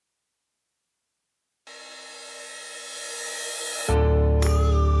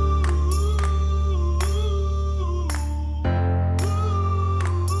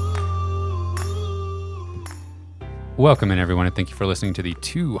Welcome in, everyone, and thank you for listening to the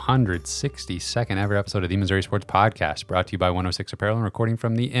 262nd ever episode of the Missouri Sports Podcast, brought to you by 106 Apparel and recording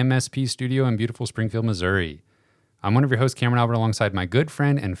from the MSP studio in beautiful Springfield, Missouri. I'm one of your hosts, Cameron Albert, alongside my good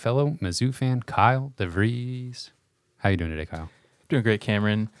friend and fellow Mizzou fan, Kyle DeVries. How you doing today, Kyle? Doing great,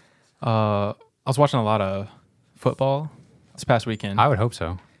 Cameron. I was watching a lot of football this past weekend. I would hope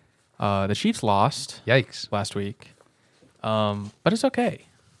so. The Chiefs lost. Yikes. Last week. But it's okay.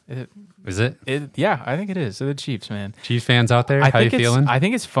 Is it? Yeah, I think it is. They're the Chiefs, man. Chiefs fans out there, how you feeling? I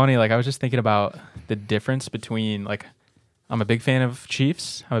think it's funny. Like, I was just thinking about the difference between, like, I'm a big fan of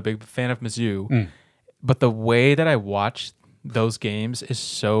Chiefs. I'm a big fan of Mizzou. But the way that I watch those games is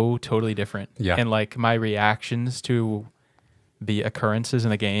so totally different. Yeah. And, like, my reactions to the occurrences in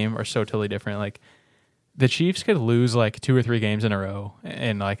the game are so totally different. Like, the Chiefs could lose, like, 2 or 3 games in a row.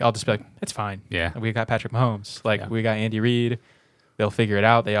 And, like, I'll just be like, it's fine. Yeah. We got Patrick Mahomes. Like, we got Andy Reid. They'll figure it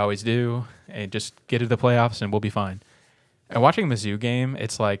out. They always do. And just get to the playoffs and we'll be fine. And watching a Mizzou game,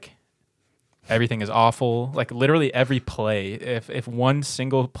 it's like everything is awful. Like literally every play, if one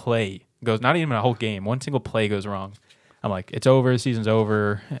single play goes, not even a whole game, one single play goes wrong, I'm like, it's over. The season's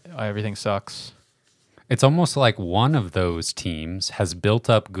over. Everything sucks. It's almost like one of those teams has built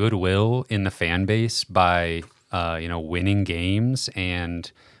up goodwill in the fan base by, winning games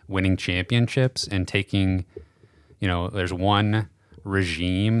and winning championships and taking, there's one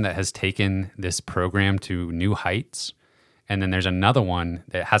regime that has taken this program to new heights, and then there's another one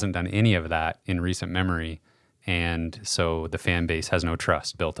that hasn't done any of that in recent memory, and so the fan base has no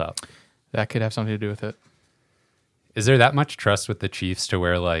trust built up. That could have something to do with it. Is there that much trust with the Chiefs to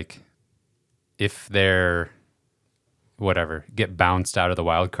where, like, if they're get bounced out of the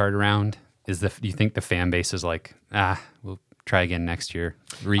wild card round, do you think the fan base is like, we'll try again next year,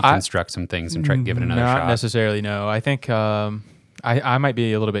 reconstruct some things and try to give it another shot? Not necessarily, no. I think I might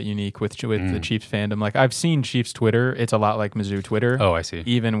be a little bit unique with the Chiefs fandom. Like, I've seen Chiefs Twitter. It's a lot like Mizzou Twitter. Oh, I see.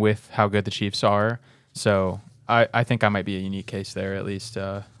 Even with how good the Chiefs are. So I think I might be a unique case there, at least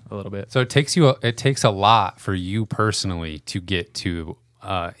a little bit. So it takes a lot for you personally to get to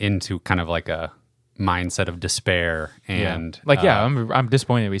into kind of like a mindset of despair and I'm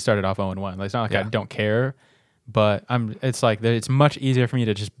disappointed we started off 0-1. Like, it's not like I don't care, but it's much easier for me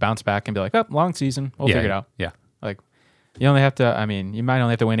to just bounce back and be like, oh, long season, we'll figure it out. Yeah. Like, you might only have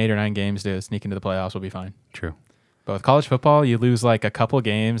to win 8 or 9 games to sneak into the playoffs. We'll be fine. True. But with college football, you lose like a couple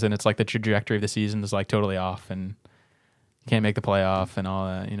games and it's like the trajectory of the season is like totally off and you can't make the playoff and all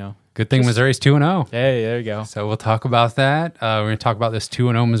that, Good thing Missouri's 2-0. Hey, there you go. So we'll talk about that. We're going to talk about this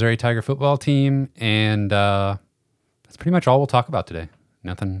 2-0 Missouri Tiger football team, and that's pretty much all we'll talk about today.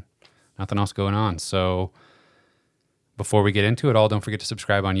 Nothing else going on. So before we get into it all, don't forget to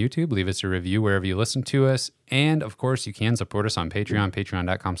subscribe on YouTube, leave us a review wherever you listen to us, and of course, you can support us on Patreon,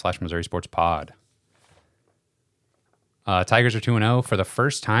 patreon.com/Missouri Sports Pod. Tigers are 2-0 for the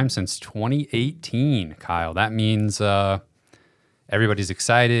first time since 2018, Kyle. That means everybody's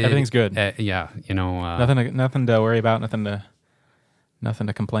excited. Everything's good. Nothing to worry about, nothing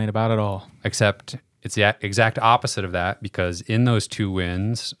to complain about at all. Except it's the exact opposite of that, because in those 2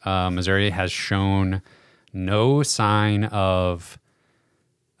 wins, Missouri has shown no sign of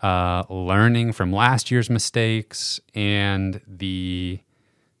learning from last year's mistakes, and the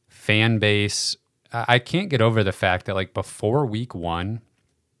fan base. I can't get over the fact that, like, before week 1,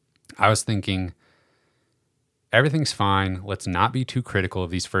 I was thinking, everything's fine. Let's not be too critical of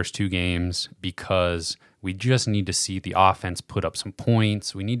these first 2 games because we just need to see the offense put up some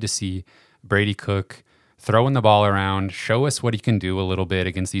points. We need to see Brady Cook throwing the ball around, show us what he can do a little bit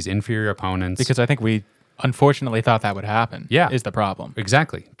against these inferior opponents. Because I think we unfortunately thought that would happen. Yeah. Is the problem.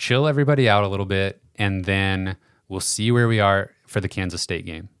 Exactly. Chill everybody out a little bit, and then we'll see where we are for the Kansas State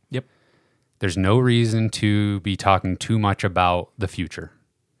game. Yep. There's no reason to be talking too much about the future.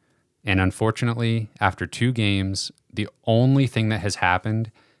 And unfortunately, after 2 games, the only thing that has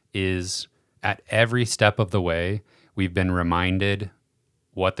happened is at every step of the way, we've been reminded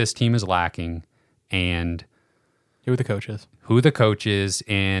what this team is lacking and who the coach is.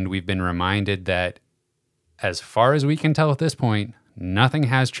 And we've been reminded that as far as we can tell at this point, nothing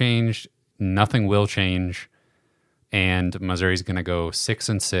has changed, nothing will change, and Missouri's going to go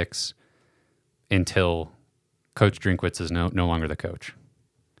 6-6 until Coach Drinkwitz is no longer the coach.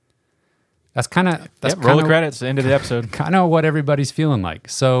 That's kind of roll the credits. End of the episode. Kind of what everybody's feeling like.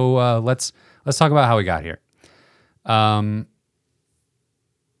 So let's talk about how we got here.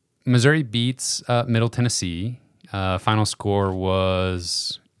 Missouri beats Middle Tennessee. Final score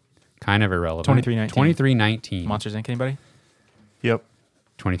was kind of irrelevant. 23-19. Monsters Inc. Anybody? Yep.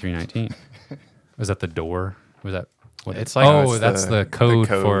 23-19. Was that the door? Was that? It's like that's the code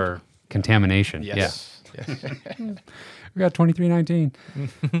for contamination. Yes. We got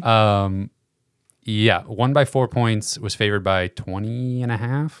 23-19. Yeah, won by 4 points, was favored by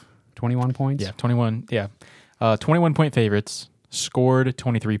 21 points. Yeah, 21. Yeah. 21-point favorites, scored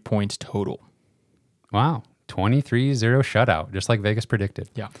 23 points total. Wow. 23-0 shutout, just like Vegas predicted.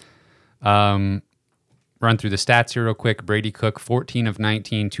 Yeah. Run through the stats here real quick. Brady Cook, 14 of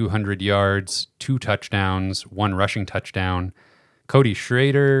 19, 200 yards, 2 touchdowns, 1 rushing touchdown. Cody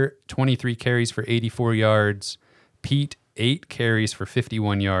Schrader, 23 carries for 84 yards. Pete, 8 carries for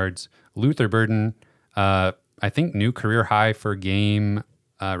 51 yards. Luther Burden, I think new career high for game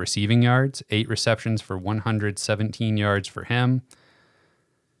receiving yards, 8 receptions for 117 yards for him.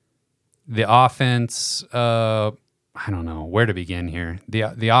 The offense, I don't know where to begin here.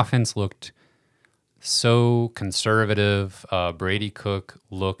 The offense looked so conservative. Brady Cook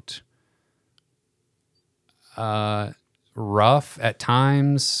looked rough at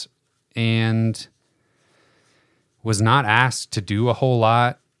times and was not asked to do a whole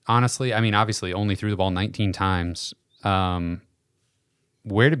lot. Honestly, I mean, obviously only threw the ball 19 times.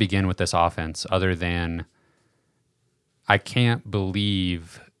 Where to begin with this offense other than I can't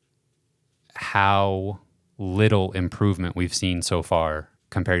believe how little improvement we've seen so far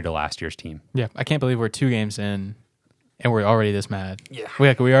compared to last year's team. Yeah, I can't believe we're 2 games in and we're already this mad. Yeah. We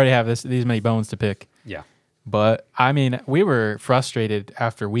already have these many bones to pick. Yeah. But, I mean, we were frustrated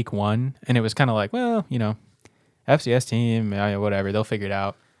after week 1, and it was kind of like, well, FCS team, whatever, they'll figure it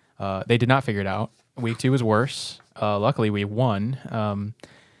out. They did not figure it out. Week 2 was worse. Luckily, we won.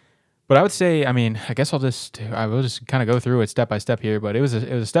 But I would say, I mean, I guess I will just kind of go through it step by step here. But it was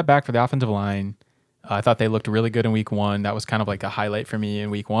a step back for the offensive line. I thought they looked really good in week 1. That was kind of like a highlight for me in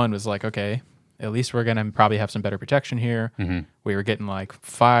week 1. Was like, okay, at least we're gonna probably have some better protection here. Mm-hmm. We were getting like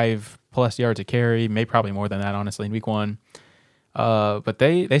 5+ yards a carry, maybe probably more than that, honestly, in week 1. But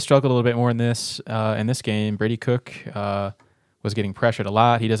they struggled a little bit more in this game. Brady Cook was getting pressured a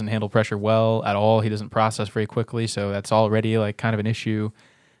lot. He doesn't handle pressure well at all. He doesn't process very quickly, so that's already like kind of an issue.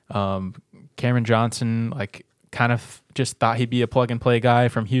 Cameron Johnson, like, kind of just thought he'd be a plug and play guy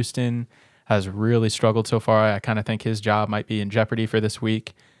from Houston, has really struggled so far. I kind of think his job might be in jeopardy for this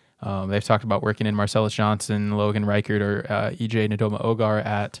week. They've talked about working in Marcellus Johnson, Logan Reichert, or EJ Ndoma-Ogar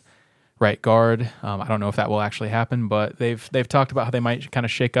at right guard. I don't know if that will actually happen, but they've talked about how they might kind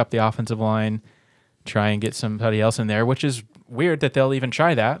of shake up the offensive line, try and get somebody else in there, which is weird that they'll even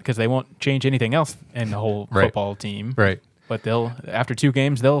try that because they won't change anything else in the whole football team. Right. But after 2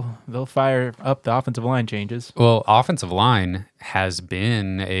 games, they'll fire up the offensive line changes. Well, offensive line has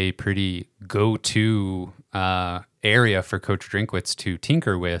been a pretty go-to area for Coach Drinkwitz to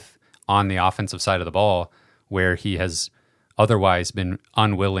tinker with on the offensive side of the ball, where he has otherwise been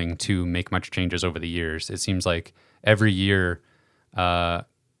unwilling to make much changes over the years. It seems like every year, 2 or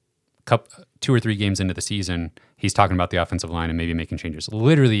 3 games into the season, he's talking about the offensive line and maybe making changes.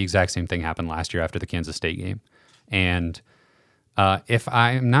 Literally the exact same thing happened last year after the Kansas State game. And if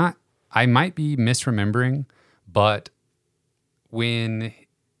I'm not, I might be misremembering, but when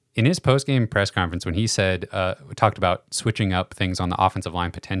in his post-game press conference, when he said, we talked about switching up things on the offensive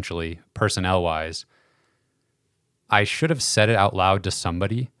line potentially, personnel-wise, I should have said it out loud to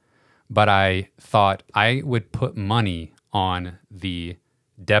somebody, but I thought I would put money on the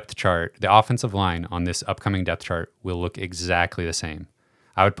depth chart. The offensive line on this upcoming depth chart will look exactly the same.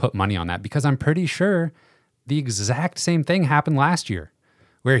 I would put money on that because I'm pretty sure the exact same thing happened last year,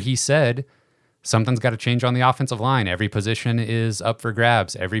 where he said something's got to change on the offensive line. Every position is up for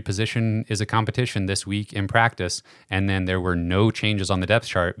grabs. Every position is a competition this week in practice. And then there were no changes on the depth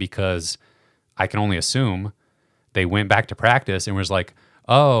chart because I can only assume they went back to practice and was like,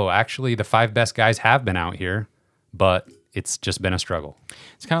 oh, actually the 5 best guys have been out here, but it's just been a struggle.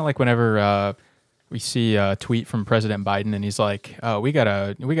 It's kind of like whenever we see a tweet from President Biden and he's like, we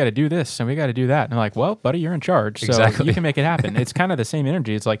gotta do this and we gotta do that. And I'm like, well, buddy, you're in charge, so exactly. You can make it happen. It's kind of the same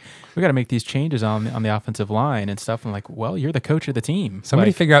energy. It's like, we gotta make these changes on the offensive line and stuff. I'm like, well, you're the coach of the team.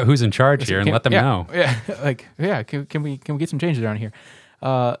 Somebody figure out who's in charge here and let them know. Yeah, can we get some changes around here?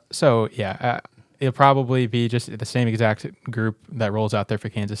 It'll probably be just the same exact group that rolls out there for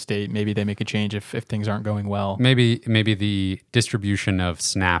Kansas State. Maybe they make a change if things aren't going well. Maybe the distribution of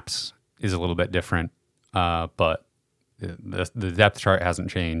snaps is a little bit different, but the depth chart hasn't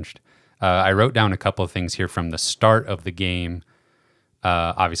changed. I wrote down a couple of things here from the start of the game.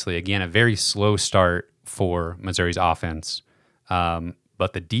 Obviously, again, a very slow start for Missouri's offense,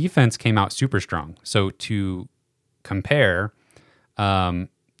 but the defense came out super strong. So to compare,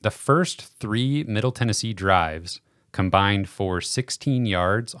 the first 3 Middle Tennessee drives combined for 16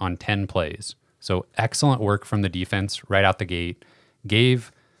 yards on 10 plays. So excellent work from the defense right out the gate.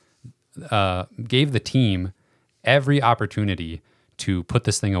 Gave gave the team every opportunity to put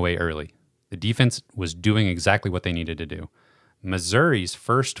this thing away early. The defense was doing exactly what they needed to do. Missouri's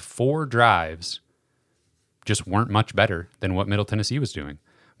first 4 drives just weren't much better than what Middle Tennessee was doing.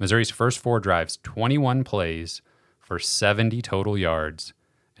 Missouri's first 4 drives, 21 plays for 70 total yards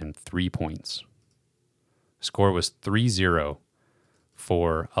and 3 points. Score was 3-0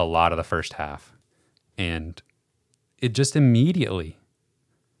 for a lot of the first half. And it just immediately,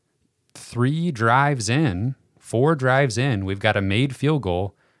 4 drives in, we've got a made field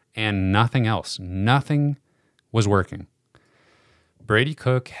goal and nothing else. Nothing was working. Brady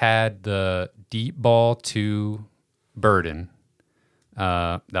Cook had the deep ball to Burden.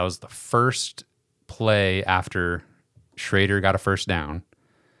 That was the first play after Schrader got a first down.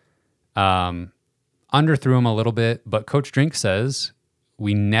 Underthrew him a little bit, but Coach Drink says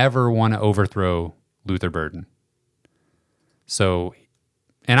we never want to overthrow Luther Burden. So,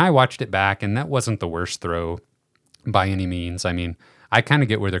 and I watched it back, and that wasn't the worst throw by any means. I mean, I kind of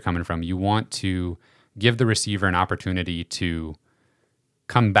get where they're coming from. You want to give the receiver an opportunity to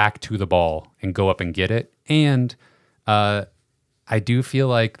come back to the ball and go up and get it. And I do feel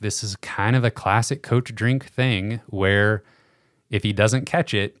like this is kind of a classic Coach Drink thing where if he doesn't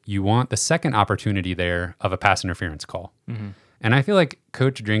catch it, you want the second opportunity there of a pass interference call. Mm-hmm. And I feel like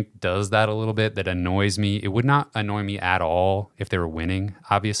Coach Drink does that a little bit. That annoys me. It would not annoy me at all if they were winning,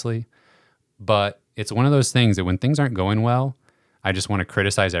 obviously. But it's one of those things that when things aren't going well, I just want to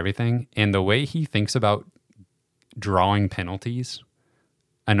criticize everything. And the way he thinks about drawing penalties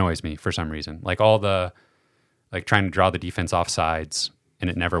annoys me for some reason. Like trying to draw the defense off sides and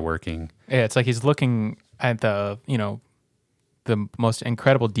it never working. Yeah, it's like he's looking at the most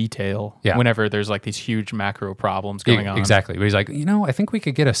incredible detail whenever there's like these huge macro problems going on. Exactly. But he's like, I think we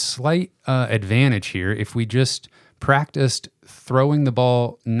could get a slight advantage here if we just practiced throwing the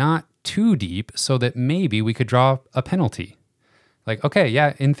ball not too deep so that maybe we could draw a penalty. Like, okay,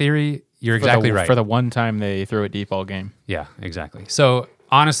 yeah, in theory, you're exactly right. For the one time they threw it deep all game. Yeah, exactly. So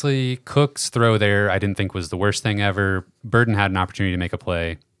honestly, Cook's throw there I didn't think was the worst thing ever. Burden had an opportunity to make a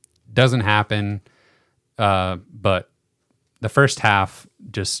play. Doesn't happen. But the first half,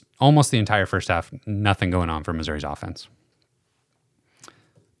 just almost the entire first half, nothing going on for Missouri's offense.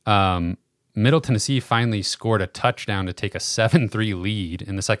 Middle Tennessee finally scored a touchdown to take a 7-3 lead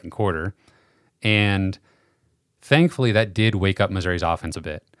in the second quarter. And thankfully, that did wake up Missouri's offense a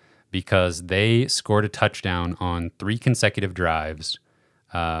bit because they scored a touchdown on 3 consecutive drives.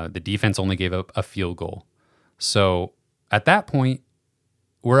 The defense only gave up a field goal. So at that point,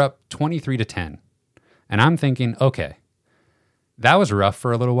 we're up 23-10. And I'm thinking, okay, that was rough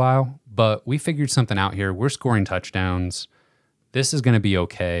for a little while, but we figured something out here. We're scoring touchdowns. This is going to be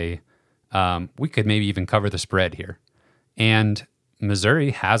okay. We could maybe even cover the spread here. And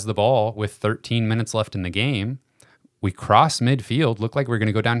Missouri has the ball with 13 minutes left in the game. We cross midfield, look like we're going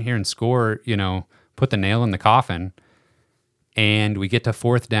to go down here and score, put the nail in the coffin. And we get to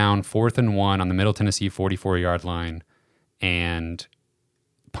 4th down, 4th and 1 on the Middle Tennessee 44-yard line and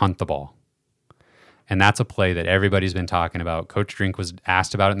punt the ball. And that's a play that everybody's been talking about. Coach Drink was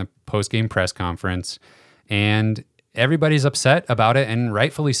asked about it in the post-game press conference, and everybody's upset about it, and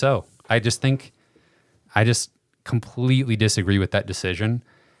rightfully so. I just completely disagree with that decision.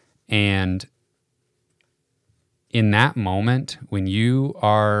 And in that moment, when you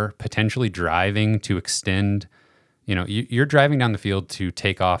are potentially driving to extend, you're driving down the field to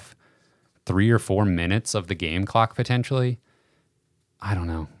take off 3 or 4 minutes of the game clock potentially. I don't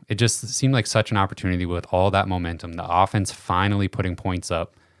know. It just seemed like such an opportunity with all that momentum. The offense finally putting points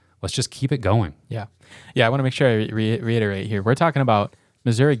up. Let's just keep it going. Yeah. I want to make sure I reiterate here. We're talking about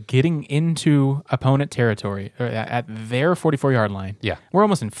Missouri getting into opponent territory at their 44-yard line. Yeah. We're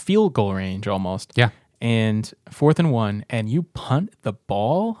almost in field goal range almost. Yeah. And 4th and 1, and you punt the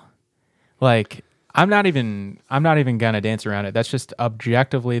ball? Like, I'm not even going to dance around it. That's just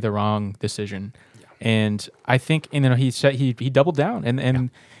objectively the wrong decision. And I think, he said he doubled down, and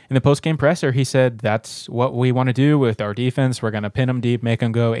in the post-game presser, he said that's what we want to do with our defense. We're going to pin them deep, make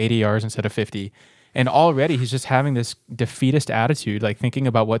them go 80 yards instead of 50. And already he's just having this defeatist attitude, like thinking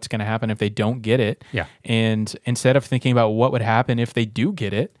about what's going to happen if they don't get it. Yeah. And instead of thinking about what would happen if they do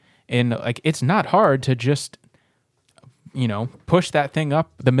get it, and like it's not hard to just push that thing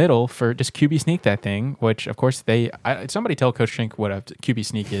up the middle for just QB sneak that thing, which of course somebody tell Coach Schenk what a QB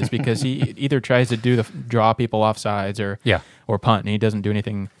sneak is, because he either tries to draw people off sides or punt, and he doesn't do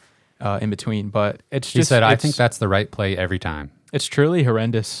anything in between. But he said, I think that's the right play every time. It's truly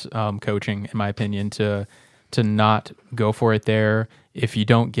horrendous coaching, in my opinion, to to not go for it there. If you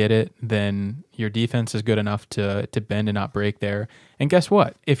don't get it, then your defense is good enough to bend and not break there. And guess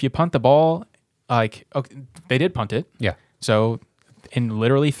what? If you punt the ball, okay, they did punt it. Yeah. So in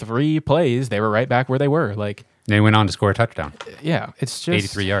literally 3 plays, they were right back where they were. They went on to score a touchdown. Yeah, it's just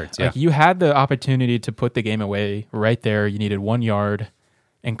 83 yards. Yeah. You had the opportunity to put the game away right there. You needed 1 yard,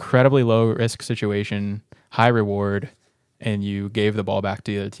 incredibly low risk situation, high reward, and you gave the ball back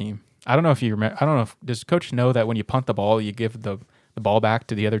to the other team. I don't know if you remember. I don't know if does coach know that when you punt the ball, you give the ball back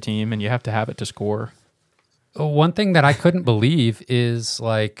to the other team, and you have to have it to score. One thing that I couldn't believe is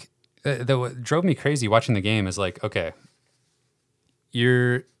what drove me crazy watching the game is okay,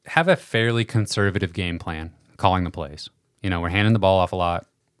 you have a fairly conservative game plan calling the plays. We're handing the ball off a lot,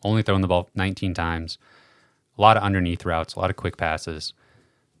 only throwing the ball 19 times, a lot of underneath routes, a lot of quick passes,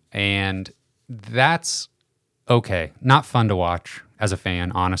 and that's okay. Not fun to watch as a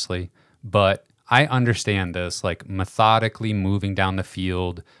fan, honestly, but I understand this, methodically moving down the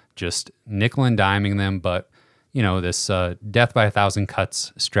field, just nickel and diming them, but, this death by 1,000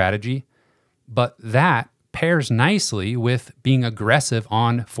 cuts strategy. But that pairs nicely with being aggressive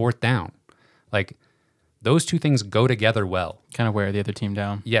on 4th down. Those two things go together well. Kind of wear the other team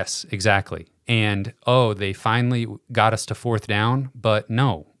down. Yes, exactly. And, they finally got us to 4th down, but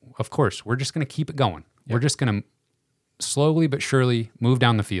no, of course, we're just going to keep it going. Yep. We're just going to slowly but surely move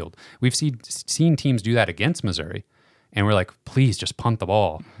down the field. We've seen teams do that against Missouri, and we're like, please just punt the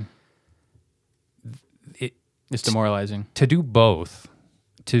ball. It's demoralizing. To do both,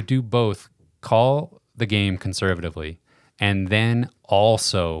 call the game conservatively, and then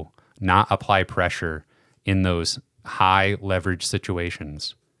also not apply pressure in those high leverage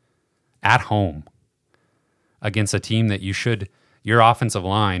situations at home against a team that your offensive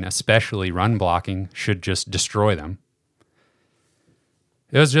line, especially run blocking, should just destroy them.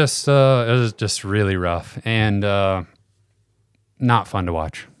 It was just really rough and not fun to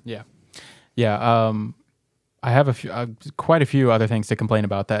watch. Yeah. I have quite a few other things to complain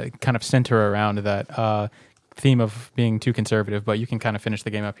about that kind of center around that theme of being too conservative, but you can kind of finish the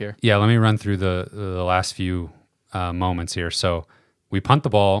game up here. Yeah, let me run through the last few moments here. So we punt the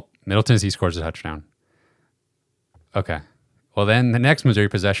ball, Middle Tennessee scores a touchdown. Okay. Well, then the next Missouri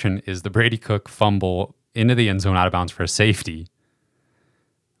possession is the Brady Cook fumble into the end zone out of bounds for a safety.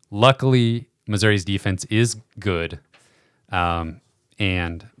 Luckily, Missouri's defense is good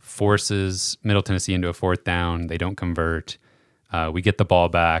and forces Middle Tennessee into a 4th down. They don't convert. We get the ball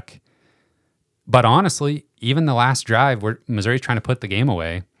back. But honestly, even the last drive where Missouri's trying to put the game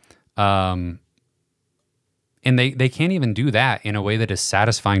away, and they can't even do that in a way that is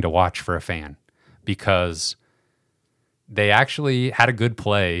satisfying to watch for a fan, because they actually had a good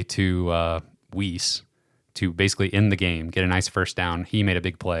play to Weiss to basically end the game, get a nice 1st down. He made a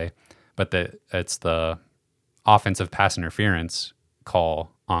big play, but it's the offensive pass interference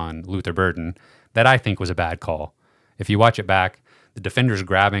call on Luther Burden that I think was a bad call. If you watch it back, the defender's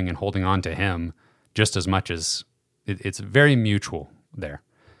grabbing and holding on to him just as much as it's very mutual there.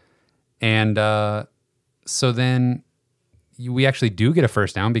 And so then we actually do get a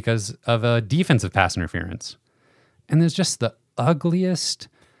 1st down because of a defensive pass interference. And there's just the ugliest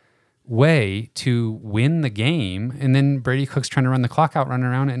way to win the game. And then Brady Cook's trying to run the clock out, running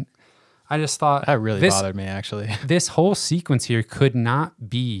around. And I just thought that really bothered me, actually. This whole sequence here could not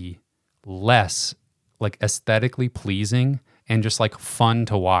be less aesthetically pleasing and just fun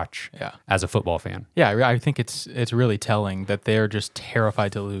to watch as a football fan. Yeah, I think it's really telling that they're just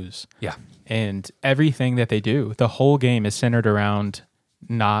terrified to lose. Yeah. And everything that they do, the whole game is centered around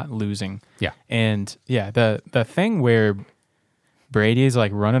not losing. Yeah. And the thing where Brady is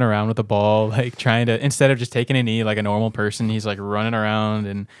running around with the ball, trying to, instead of just taking a knee like a normal person, he's running around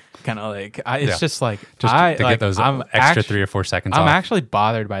and kind of it's just to get those extra 3 or 4 seconds I'm off. actually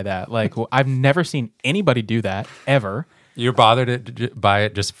bothered by that. I've never seen anybody do that ever. You're bothered by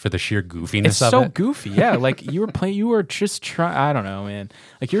it just for the sheer goofiness it's of so it? Goofy. Yeah. You were just trying, I don't know, man.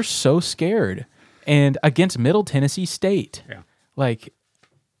 You're so scared. And against Middle Tennessee State,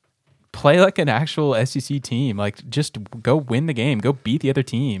 play like an actual SEC team. Just go win the game. Go beat the other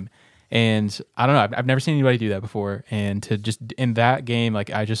team. And I don't know. I've never seen anybody do that before. And to just in that game,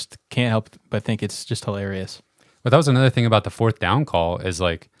 I just can't help but think it's just hilarious. But that was another thing about the 4th down call is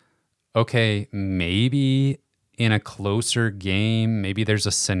okay, maybe in a closer game, maybe there's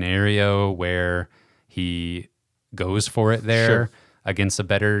a scenario where he goes for it there against a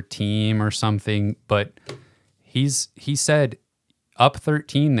better team or something. But he said up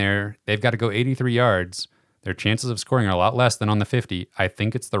 13 there, they've got to go 83 yards. Their chances of scoring are a lot less than on the 50. I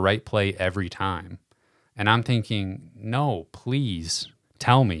think it's the right play every time. And I'm thinking, no, please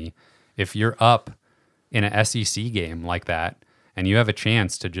tell me if you're up in a SEC game like that, and you have a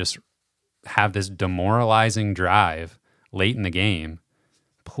chance to just have this demoralizing drive late in the game,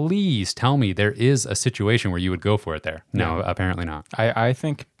 please tell me there is a situation where you would go for it there. No, apparently not. I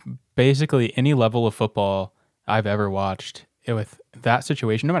think basically any level of football I've ever watched, with that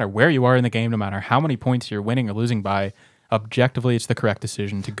situation, no matter where you are in the game, no matter how many points you're winning or losing by, objectively, it's the correct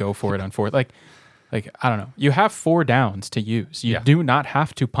decision to go for it on fourth. Like I don't know. You have 4 downs to use. You do not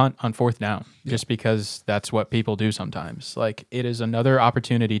have to punt on 4th down just because that's what people do sometimes. Like, it is another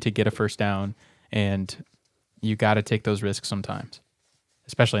opportunity to get a first down, and you got to take those risks sometimes,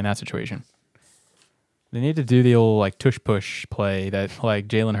 especially in that situation. They need to do the old like tush push play that like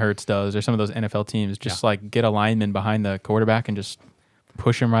Jalen Hurts does, or some of those NFL teams. Just like get a lineman behind the quarterback and just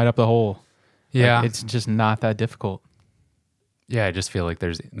push him right up the hole. Yeah, like, it's just not that difficult. Yeah, I just feel like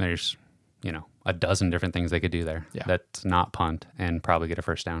there's a dozen different things they could do there. Yeah. That's not punt and probably get a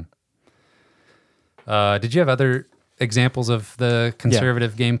first down. Did you have other examples of the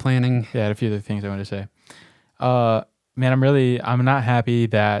conservative game planning? Yeah, I had a few other things I wanted to say. Man, I'm not happy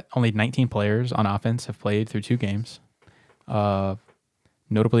that only 19 players on offense have played through 2 games.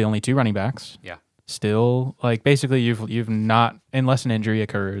 Notably, only 2 running backs. Yeah. Still, like, basically, you've not, unless an injury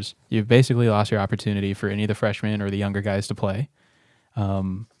occurs, you've basically lost your opportunity for any of the freshmen or the younger guys to play.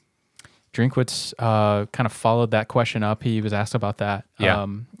 Drinkwitz kind of followed that question up. He was asked about that. Yeah.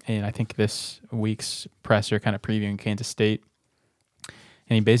 And I think this week's presser kind of previewing Kansas State.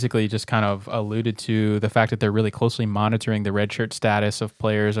 And he basically just kind of alluded to the fact that they're really closely monitoring the redshirt status of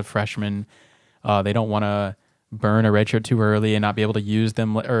players, of freshmen. They don't want to burn a redshirt too early and not be able to use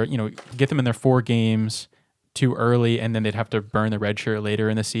them, or get them in their 4 games too early, and then they'd have to burn the redshirt later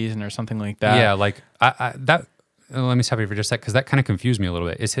in the season or something like that. Yeah, like that. Let me stop you for just a sec, because that kind of confused me a little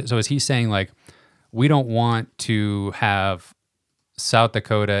bit. Is he saying like we don't want to have South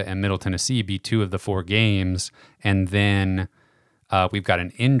Dakota and Middle Tennessee be 2 of the 4 games, and then we've got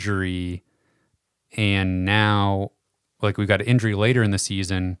an injury, and now like we've got an injury later in the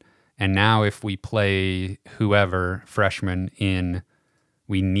season, and now if we play whoever freshman in,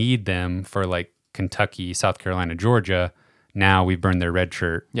 we need them for like Kentucky, South Carolina, Georgia. Now we've burned their red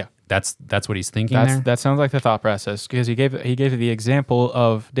shirt. Yeah. That's what he's thinking there? That sounds like the thought process, because he gave the example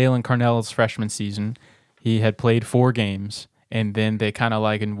of Dalen Carnell's freshman season. He had played 4 games, and then they kind of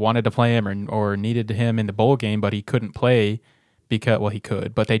like and wanted to play him or needed him in the bowl game, but he couldn't play because, well, he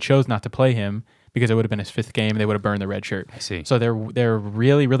could, but they chose not to play him because it would have been his 5th game, and they would have burned the red shirt. I see. So they're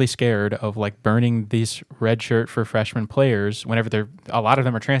really, really scared of like burning these red shirt for freshman players whenever a lot of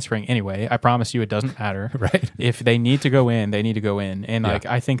them are transferring anyway. I promise you it doesn't matter. Right. If they need to go in, they need to go in. And like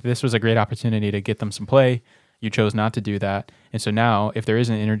I think this was a great opportunity to get them some play. You chose not to do that. And so now if there is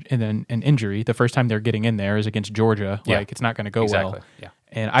an injury, the first time they're getting in there is against Georgia. Yeah. Like, it's not going to go Exactly. well. Yeah.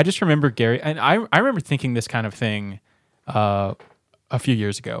 And I just remember Gary, and I remember thinking this kind of thing a few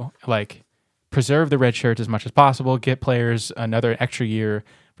years ago. Like, preserve the red shirt as much as possible, get players another extra year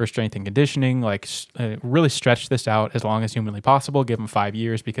for strength and conditioning, like really stretch this out as long as humanly possible, give them 5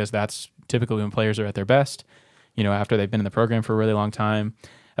 years, because that's typically when players are at their best, after they've been in the program for a really long time.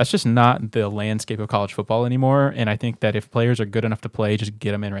 That's just not the landscape of college football anymore. And I think that if players are good enough to play, just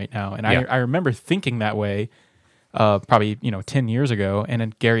get them in right now. And I remember thinking that way probably 10 years ago, and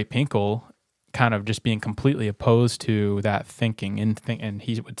then Gary Pinkel kind of just being completely opposed to that thinking, and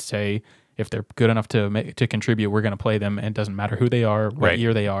he would say, if they're good enough to contribute, we're going to play them, and it doesn't matter who they are, what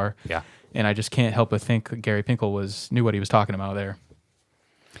year they are. Yeah. And I just can't help but think Gary Pinkel knew what he was talking about there.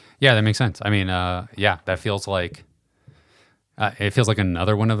 Yeah, that makes sense. I mean, that feels like it feels like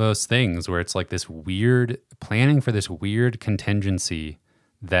another one of those things where it's like this weird planning for this weird contingency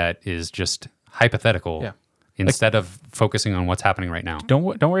that is just hypothetical. Yeah. Instead of focusing on what's happening right now. Don't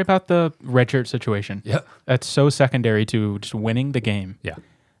worry about the redshirt situation. Yeah. That's so secondary to just winning the game. Yeah.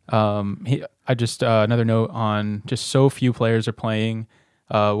 Another note on just so few players are playing.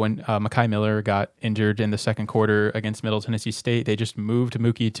 When Mekhi Miller got injured in the second quarter against Middle Tennessee State, they just moved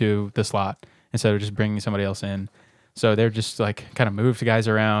Mookie to the slot instead of just bringing somebody else in. So they're just like kind of moved guys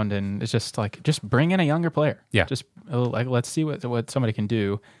around, and it's just like, just bring in a younger player. Yeah. Just like, let's see what somebody can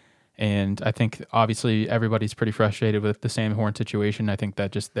do. And I think obviously everybody's pretty frustrated with the Sam Horn situation. I think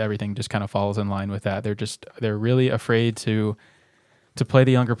that just everything just kind of falls in line with that. They're really afraid to play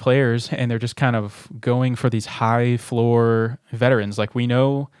the younger players, and they're just kind of going for these high floor veterans. Like, we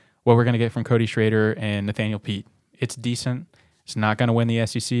know what we're going to get from Cody Schrader and Nathaniel Pete. It's decent. It's not going to win the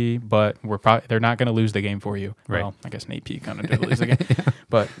SEC, but they're not going to lose the game for you. Right. Well, I guess Nate Pete kind of did lose the game,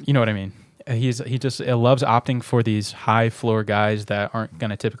 but you know what I mean. He just loves opting for these high floor guys that aren't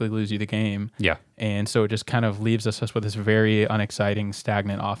going to typically lose you the game. Yeah. And so it just kind of leaves us with this very unexciting,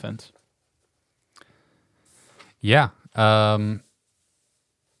 stagnant offense. Yeah.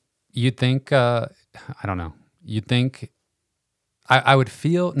 You'd think, I don't know. You'd think I would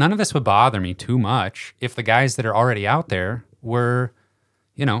feel none of this would bother me too much if the guys that are already out there were,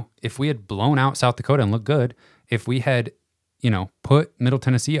 if we had blown out South Dakota and looked good, if we had, put Middle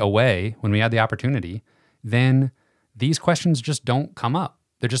Tennessee away when we had the opportunity, then these questions just don't come up.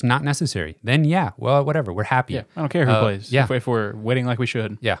 They're just not necessary. Then, yeah, well, whatever. We're happy. Yeah, I don't care who plays. Yeah. If we're winning like we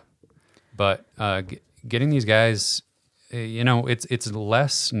should. Yeah. But getting these guys, it's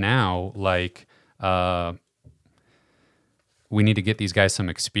less now like we need to get these guys some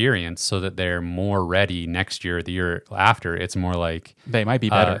experience so that they're more ready next year or the year after. It's more like they might be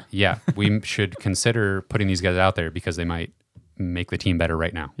better. Yeah, we should consider putting these guys out there because they might make the team better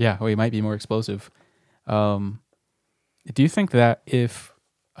right now. Yeah, we might be more explosive. Do you think that if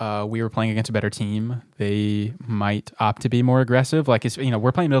we were playing against a better team, they might opt to be more aggressive? Like,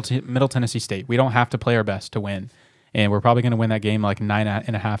 we're playing Middle Tennessee State. We don't have to play our best to win. And we're probably going to win that game like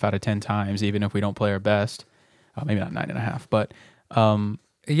 9.5 out of 10 times, even if we don't play our best. Maybe not 9.5, but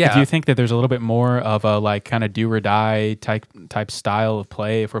do you think that there's a little bit more of a like kind of do or die type style of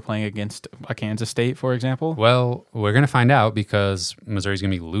play if we're playing against a Kansas State, for example? Well, we're going to find out because Missouri's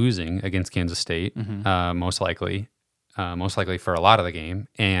going to be losing against Kansas State, most likely for a lot of the game,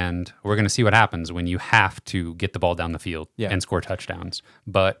 and we're going to see what happens when you have to get the ball down the field and score touchdowns.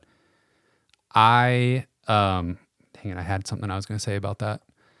 But I had something I was going to say about that.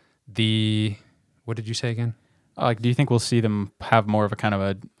 What did you say again? Do you think we'll see them have more of a kind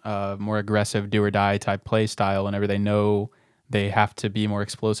of a more aggressive do or die type play style whenever they know they have to be more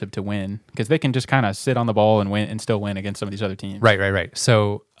explosive to win? Because they can just kind of sit on the ball and win and still win against some of these other teams. Right.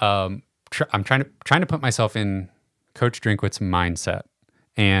 So I'm trying to put myself in Coach Drinkwitz's mindset,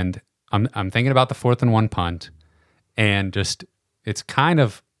 and I'm thinking about the 4th and 1 punt, and just it's kind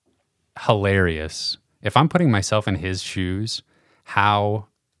of hilarious if I'm putting myself in his shoes, how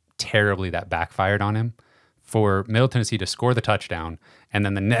terribly that backfired on him. For Middle Tennessee to score the touchdown and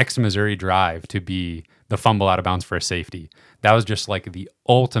then the next Missouri drive to be the fumble out of bounds for a safety. That was just like the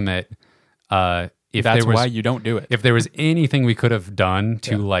ultimate. That's why you don't do it. If there was anything we could have done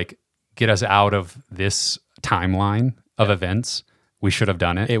to like get us out of this timeline of events, we should have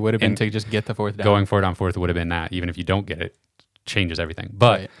done it. It would have been to just get the 4th down. Going for it on 4th would have been that. Even if you don't get it, changes everything.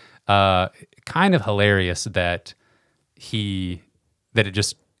 But kind of hilarious that it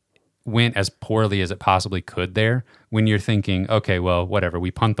just went as poorly as it possibly could there when you're thinking, okay, well, whatever,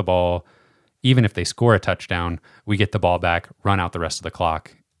 we punt the ball. Even if they score a touchdown, we get the ball back, run out the rest of the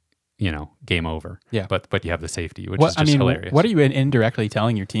clock, game over. Yeah. But you have the safety, which is just hilarious. What are you indirectly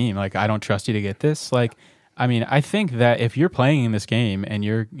telling your team? Like, I don't trust you to get this? Like, I think that if you're playing in this game and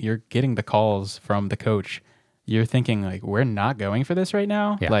you're getting the calls from the coach, you're thinking like, we're not going for this right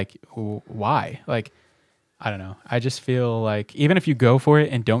now. Yeah. Like, why? Like, I don't know. I just feel like even if you go for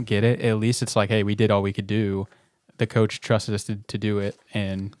it and don't get it, at least it's like, hey, we did all we could do. The coach trusted us to do it,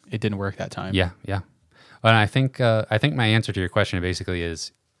 and it didn't work that time. Yeah. Well, I think my answer to your question basically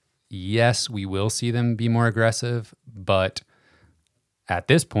is yes, we will see them be more aggressive, but at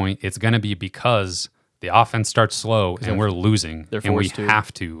this point, it's going to be because the offense starts slow and we're losing, and we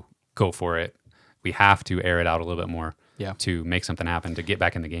have to go for it. We have to air it out a little bit more. To make something happen, to get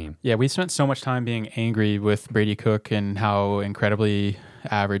back in the game. Yeah, we spent so much time being angry with Brady Cook and how incredibly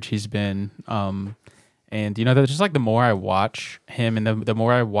average he's been. And, that's just like the more I watch him and the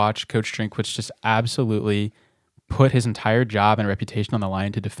more I watch Coach Drinkwitz just absolutely put his entire job and reputation on the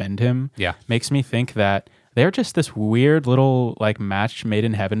line to defend him, makes me think that they're just this weird little like match made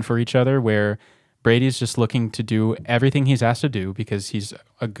in heaven for each other where Brady's just looking to do everything he's asked to do because he's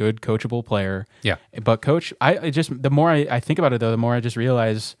a good coachable player. Yeah. But Coach, the more I think about it though, the more I just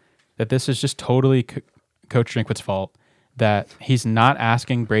realize that this is just totally Coach Drinkwitz's fault. That he's not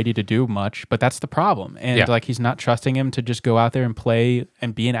asking Brady to do much, but that's the problem. And like he's not trusting him to just go out there and play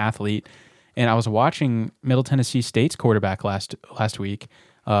and be an athlete. And I was watching Middle Tennessee State's quarterback last week.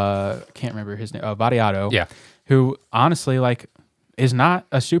 Can't remember his name. Vadiato. Yeah. Who honestly like is not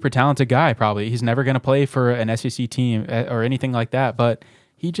a super talented guy. Probably he's never going to play for an SEC team or anything like that. But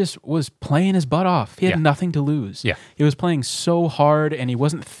he just was playing his butt off. He had nothing to lose. Yeah. He was playing so hard and he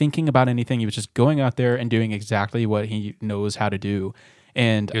wasn't thinking about anything. He was just going out there and doing exactly what he knows how to do.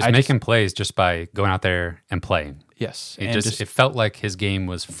 And he was making plays just by going out there and playing. Yes. It felt like his game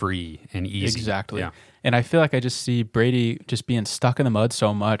was free and easy. Exactly. Yeah. And I feel like I just see Brady just being stuck in the mud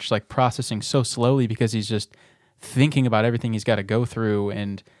so much, like processing so slowly because he's just thinking about everything he's got to go through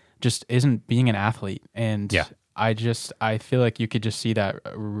and just isn't being an athlete. And I feel like you could just see that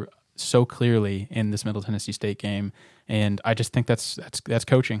so clearly in this Middle Tennessee State game, and I just think that's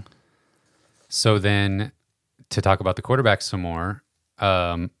coaching. So then, to talk about the quarterbacks some more,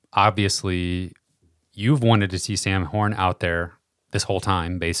 obviously you've wanted to see Sam Horn out there this whole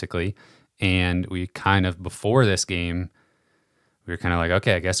time, basically. And we kind of, before this game, we were kind of like,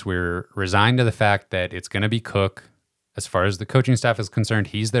 okay, I guess we're resigned to the fact that it's going to be Cook. As far as the coaching staff is concerned,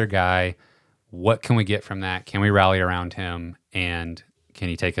 he's their guy. What can we get from that? Can we rally around him? And can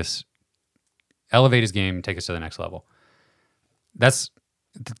he elevate his game, take us to the next level? It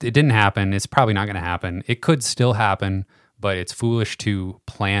didn't happen. It's probably not going to happen. It could still happen, but it's foolish to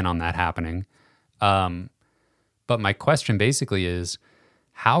plan on that happening. But my question basically is,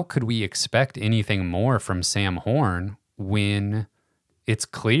 how could we expect anything more from Sam Horn when it's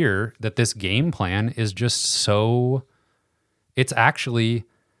clear that this game plan is just so... It's actually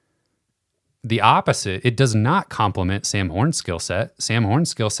the opposite. It does not complement Sam Horn's skill set. Sam Horn's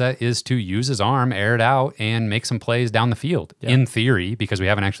skill set is to use his arm, air it out, and make some plays down the field. Yeah. In theory, because we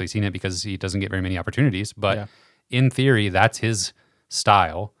haven't actually seen it because he doesn't get very many opportunities. But in theory, that's his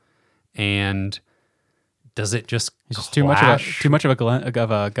style. And does it just He's just too much of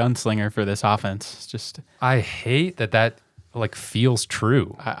a gunslinger for this offense? It's just I hate that like feels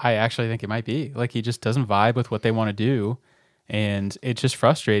true. I actually think it might be. Like, he just doesn't vibe with what they want to do. And it's just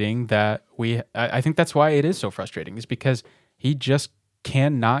frustrating that I think that's why it is so frustrating, is because he just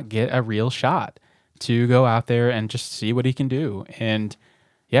cannot get a real shot to go out there and just see what he can do. And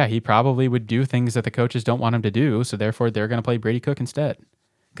yeah, he probably would do things that the coaches don't want him to do. So therefore they're going to play Brady Cook instead,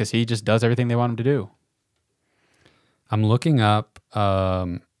 because he just does everything they want him to do. I'm looking up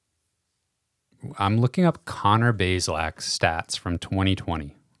Connor Bazelak's stats from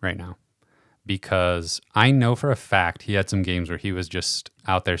 2020 right now, because I know for a fact he had some games where he was just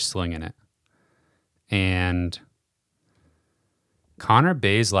out there slinging it. And Connor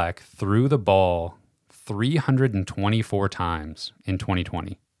Bazelak threw the ball 324 times in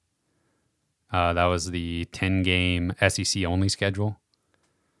 2020. That was the 10-game SEC only schedule.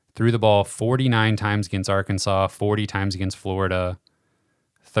 Threw the ball 49 times against Arkansas, 40 times against Florida,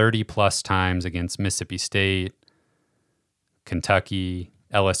 30-plus times against Mississippi State, Kentucky,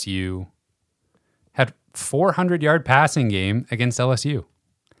 LSU. Had 400-yard passing game against LSU.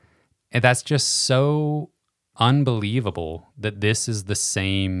 And that's just so unbelievable that this is the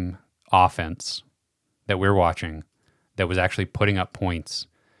same offense that we're watching that was actually putting up points.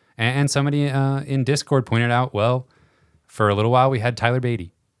 And somebody in Discord pointed out, well, for a little while we had Tyler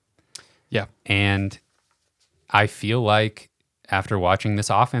Beatty. Yeah. And I feel like after watching this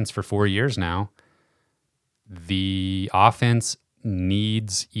offense for 4 years now, the offense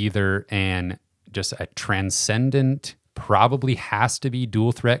needs either just a transcendent, probably has to be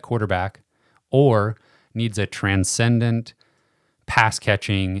dual threat quarterback, or needs a transcendent pass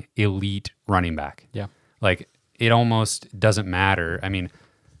catching elite running back. Yeah. Like, it almost doesn't matter. I mean,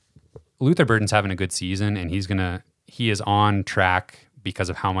 Luther Burden's having a good season, and he is on track because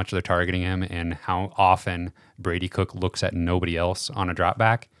of how much they're targeting him and how often Brady Cook looks at nobody else on a drop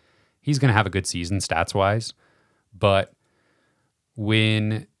back. He's going to have a good season stats wise. But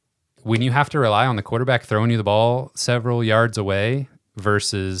when you have to rely on the quarterback throwing you the ball several yards away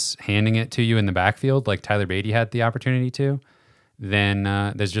versus handing it to you in the backfield like Tyler Beatty had the opportunity to, then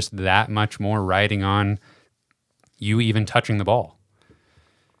there's just that much more riding on you even touching the ball.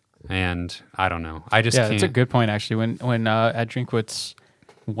 And I don't know. I just can't. That's a good point, actually. When at Drinkwitz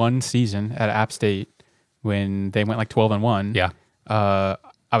one season at App State, when they went like 12-1, I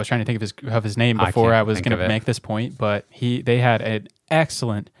was trying to think of his name before I was going to make this point, but they had an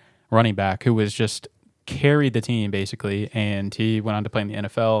excellent running back who was just carried the team basically, and he went on to play in the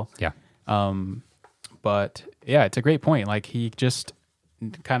NFL. Yeah. But yeah, it's a great point. Like, he just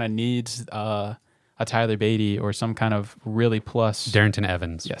kind of needs a Tyler Beatty or some kind of really plus Darrington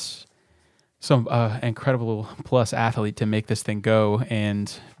Evans. Yes. Some incredible plus athlete to make this thing go,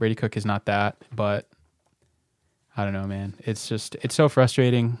 and Brady Cook is not that, but I don't know, man. It's so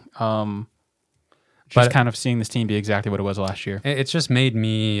frustrating. Just kind of seeing this team be exactly what it was last year. It's just made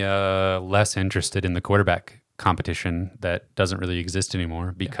me less interested in the quarterback competition that doesn't really exist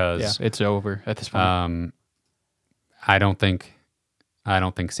anymore, because it's over at this point. I don't think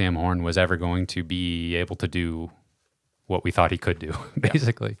Sam Horn was ever going to be able to do what we thought he could do,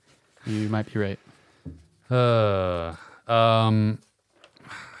 basically. You might be right.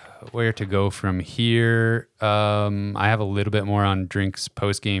 Where to go from here? I have a little bit more on Drink's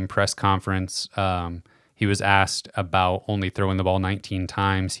post-game press conference. He was asked about only throwing the ball 19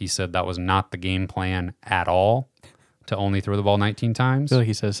 times. He said that was not the game plan at all, to only throw the ball 19 times. I feel like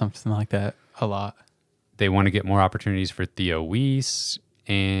he says something like that a lot. They want to get more opportunities for Theo Weiss.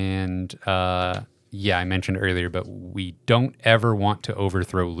 And I mentioned earlier, but we don't ever want to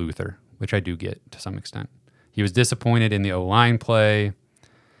overthrow Luther, which I do get to some extent. he was disappointed in the O-line play.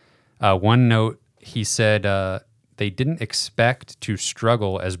 One note, he said they didn't expect to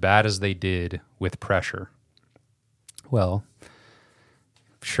struggle as bad as they did with pressure. Well,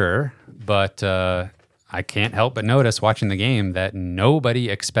 sure, but I can't help but notice watching the game that nobody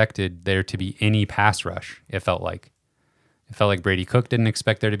expected there to be any pass rush, it felt like. It felt like Brady Cook didn't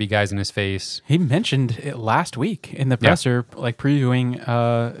expect there to be guys in his face. He mentioned it last week in the presser, like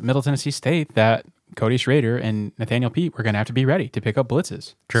previewing Middle Tennessee State, that Cody Schrader and Nathaniel Pete were going to have to be ready to pick up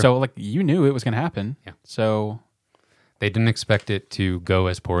blitzes. True. So, like, you knew it was going to happen. Yeah. So They didn't expect it to go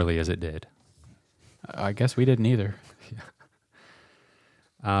as poorly as it did. I guess we didn't either.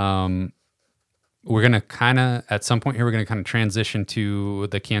 We're going to kind of, at some point here, we're going to kind of transition to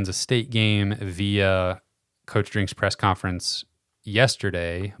the Kansas State game via Coach Drink's press conference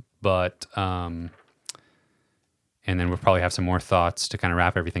yesterday, but and then we'll probably have some more thoughts to kind of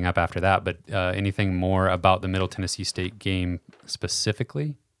wrap everything up after that. But anything more about the Middle Tennessee State game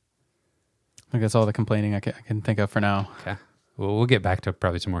specifically? I think that's all the complaining I can think of for now. Okay. Well, we'll get back to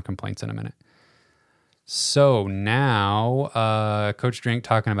probably some more complaints in a minute. So now, Coach Drink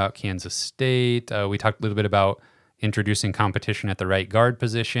talking about Kansas State. We talked a little bit about introducing competition at the right guard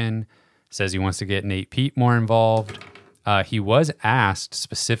position. Says he wants to get Nate Pete more involved. He was asked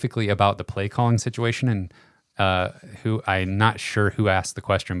specifically about the play calling situation, and who I'm not sure who asked the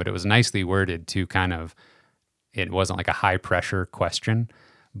question, but it was nicely worded to kind of, it wasn't like a high pressure question,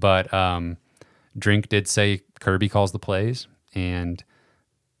 but Drink did say Kirby calls the plays, and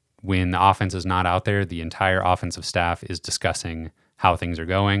when the offense is not out there, the entire offensive staff is discussing how things are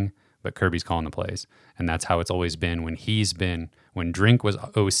going, but Kirby's calling the plays. And that's how it's always been when Drink was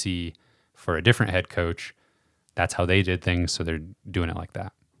OC for a different head coach, that's how they did things, so they're doing it like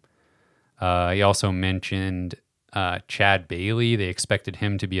that. He also mentioned Chad Bailey. They expected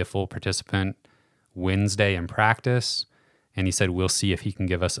him to be a full participant Wednesday in practice, and he said, we'll see if he can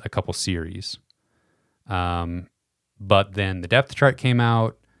give us a couple series. But then the depth chart came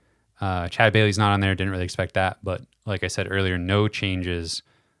out. Chad Bailey's not on there, didn't really expect that, but like I said earlier, no changes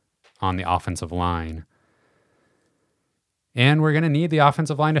on the offensive line. And we're going to need the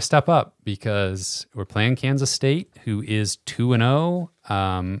offensive line to step up because we're playing Kansas State, who is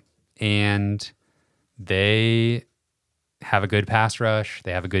 2-0, and they have a good pass rush.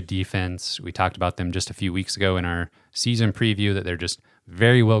 They have a good defense. We talked about them just a few weeks ago in our season preview that they're just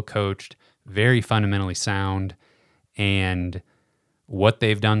very well coached, very fundamentally sound, and what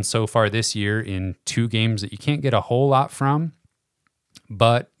they've done so far this year in 2 games that you can't get a whole lot from,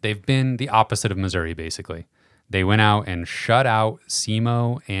 but they've been the opposite of Missouri, basically. They went out and shut out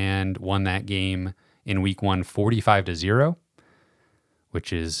SEMO and won that game in week 1, 45-0,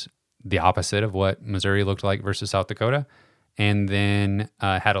 which is the opposite of what Missouri looked like versus South Dakota. And then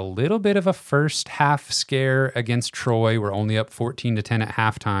had a little bit of a first half scare against Troy. We're only up 14-10 at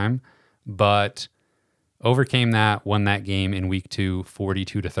halftime, but overcame that, won that game in week 2,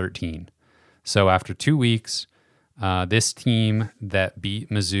 42-13. So after 2 weeks, this team that beat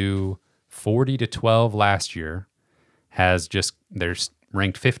Mizzou 40-12 last year they're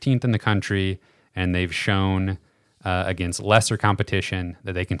ranked 15th in the country, and they've shown against lesser competition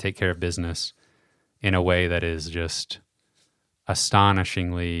that they can take care of business in a way that is just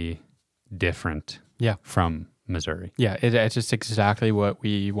astonishingly different from Missouri. Yeah, it's just exactly what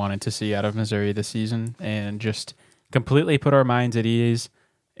we wanted to see out of Missouri this season, and just completely put our minds at ease,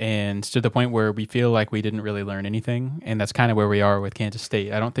 and to the point where we feel like we didn't really learn anything, and that's kind of where we are with Kansas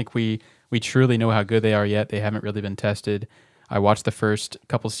State. I don't think we truly know how good they are yet. They haven't really been tested. I watched the first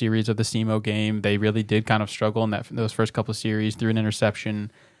couple series of the SEMO game. They really did kind of struggle in those first couple series through an interception.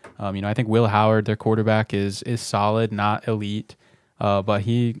 I think Will Howard, their quarterback, is solid, not elite. But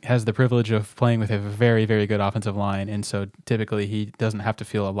he has the privilege of playing with a very, very good offensive line, and so typically he doesn't have to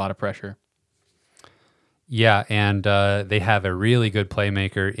feel a lot of pressure. Yeah, and they have a really good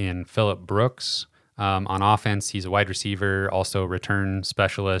playmaker in Phillip Brooks. On offense, he's a wide receiver, also return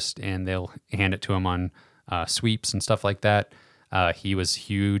specialist, and they'll hand it to him on sweeps and stuff like that. He was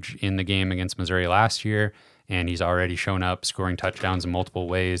huge in the game against Missouri last year, and he's already shown up scoring touchdowns in multiple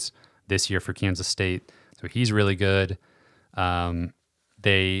ways this year for Kansas State. So he's really good.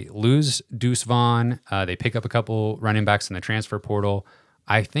 They lose Deuce Vaughn. They pick up a couple running backs in the transfer portal.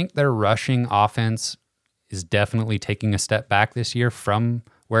 I think their rushing offense is definitely taking a step back this year from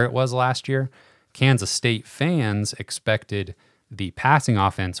where it was last year. Kansas State fans expected the passing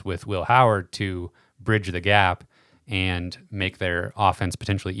offense with Will Howard to bridge the gap and make their offense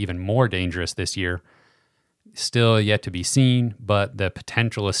potentially even more dangerous this year. Still yet to be seen, but the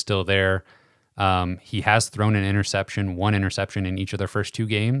potential is still there. He has thrown one interception in each of their first 2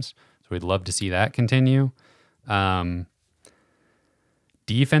 games, so we'd love to see that continue.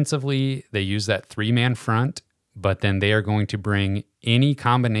 Defensively, they use that 3-man front, but then they are going to bring any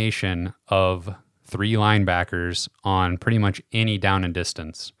combination of 3 linebackers on pretty much any down and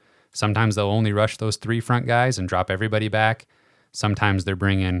distance. Sometimes they'll only rush those 3 front guys and drop everybody back. Sometimes they're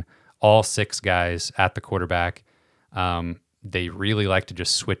bringing all 6 guys at the quarterback. They really like to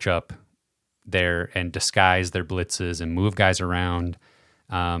just switch up there and disguise their blitzes and move guys around,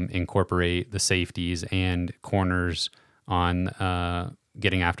 incorporate the safeties and corners on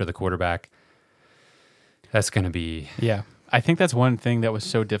getting after the quarterback. That's going to be... Yeah. I think that's one thing that was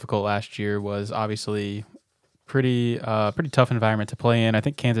so difficult last year was obviously pretty tough environment to play in. I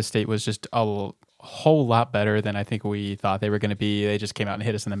think Kansas State was just a whole lot better than I think we thought they were going to be. They just came out and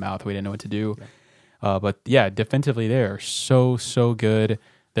hit us in the mouth. We didn't know what to do. Yeah. But yeah, defensively they are so good.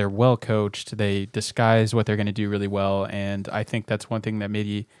 They're well coached. They disguise what they're going to do really well, and I think that's one thing that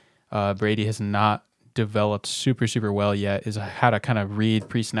maybe Brady has not developed super well yet, is how to kind of read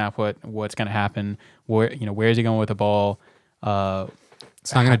pre-snap what's going to happen. Where is he going with the ball?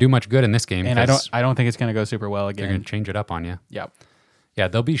 It's not going to do much good in this game, and I don't think it's going to go super well again. They're going to change it up on you. Yeah,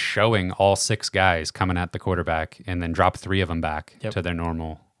 they'll be showing all 6 guys coming at the quarterback, and then drop 3 of them back to their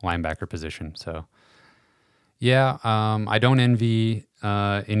normal linebacker position. So. Yeah, I don't envy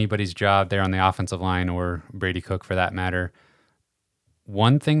anybody's job there on the offensive line, or Brady Cook for that matter.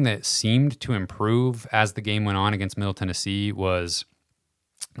 One thing that seemed to improve as the game went on against Middle Tennessee was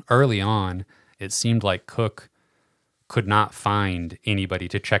early on, it seemed like Cook could not find anybody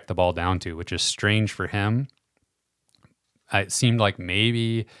to check the ball down to, which is strange for him. It seemed like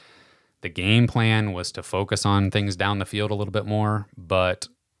maybe the game plan was to focus on things down the field a little bit more, but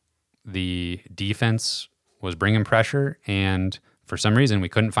the defense was bringing pressure, and for some reason we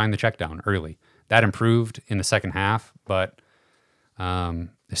couldn't find the check down early. That improved in the second half, but there's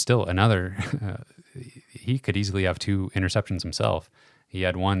still another. He could easily have 2 interceptions himself. He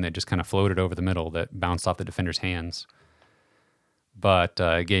had one that just kind of floated over the middle that bounced off the defender's hands. But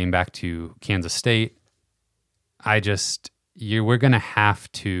getting back to Kansas State, we're going to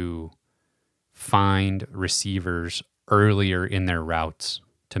have to find receivers earlier in their routes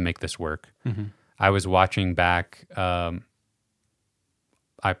to make this work. Mm-hmm. I was watching back. I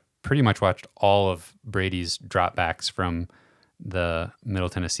pretty much watched all of Brady's dropbacks from the Middle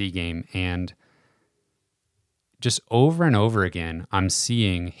Tennessee game, and just over and over again, I'm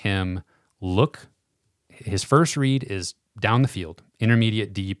seeing him look. His first read is down the field,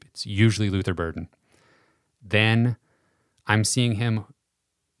 intermediate, deep. It's usually Luther Burden. Then I'm seeing him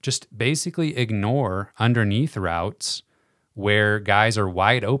just basically ignore underneath routes where guys are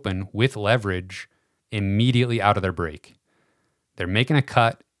wide open with leverage immediately out of their break. They're making a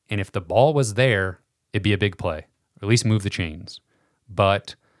cut, and if the ball was there, it'd be a big play, or at least move the chains.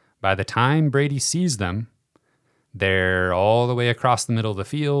 But by the time Brady sees them, they're all the way across the middle of the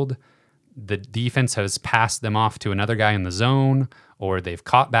field. The defense has passed them off to another guy in the zone, or they've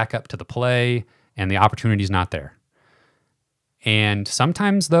caught back up to the play, and the opportunity's not there. And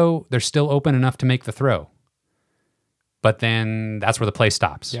sometimes, though, they're still open enough to make the throw. But then that's where the play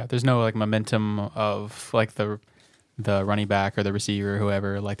stops. Yeah, there's no momentum of the running back or the receiver or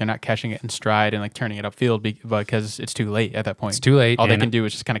whoever. They're not catching it in stride and turning it upfield because it's too late at that point. It's too late. All they can do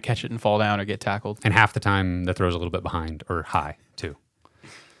is just kind of catch it and fall down or get tackled. And half the time the throw's a little bit behind or high too.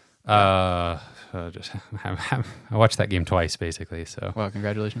 I watched that game twice basically. So well,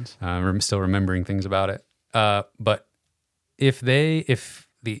 congratulations. I'm still remembering things about it. But if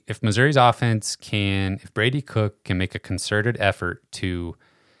Missouri's offense if Brady Cook can make a concerted effort to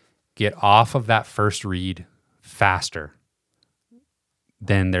get off of that first read faster,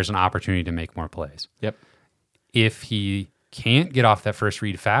 then there's an opportunity to make more plays. Yep. If he can't get off that first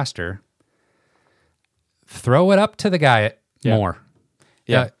read faster, throw it up to the guy more.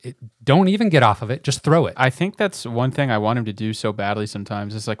 Yeah. Don't even get off of it. Just throw it. I think that's one thing I want him to do so badly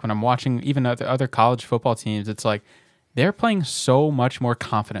sometimes. It's when I'm watching even other college football teams, it's they're playing so much more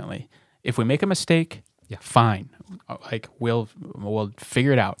confidently. If we make a mistake, fine. We'll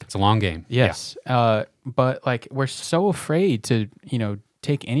figure it out. It's a long game. Yes. Yeah. But we're so afraid to,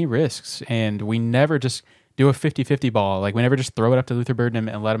 take any risks, and we never just do a 50-50 ball. We never just throw it up to Luther Burden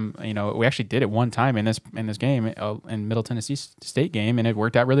and let him, we actually did it one time in this game, in Middle Tennessee State game, and it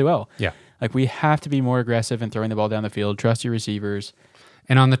worked out really well. Yeah. We have to be more aggressive in throwing the ball down the field, trust your receivers.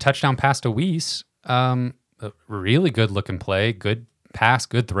 And on the touchdown pass to Weiss, a really good looking play, good pass,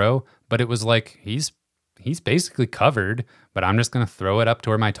 good throw, but it was he's basically covered, but I'm just going to throw it up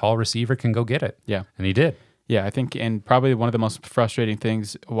to where my tall receiver can go get it. Yeah. And he did. Yeah, I think, and probably one of the most frustrating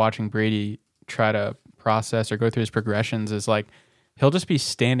things watching Brady try to process or go through his progressions is he'll just be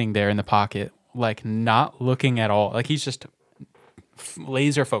standing there in the pocket like not looking at all. Like he's just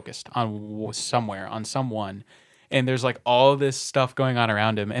laser focused on somewhere, on someone. And there's like all this stuff going on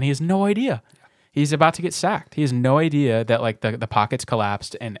around him and he has no idea. He's about to get sacked. He has no idea that like the pocket's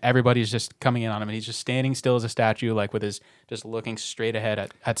collapsed and everybody's just coming in on him and he's just standing still as a statue, like with his just looking straight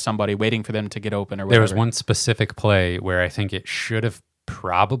ahead at somebody, waiting for them to get open or whatever. There was one specific play where I think it should have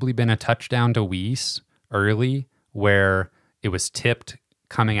probably been a touchdown to Weiss early, where it was tipped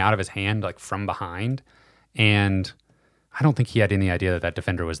coming out of his hand like from behind, and I don't think he had any idea that that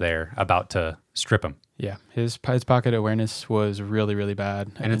defender was there about to strip him. Yeah, his pocket awareness was really, really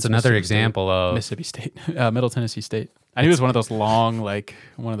bad. And it's another example of Mississippi State, Middle Tennessee State. I knew it was one of those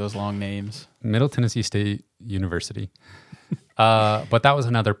long names. Middle Tennessee State University. But that was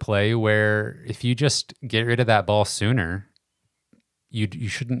another play where if you just get rid of that ball sooner, you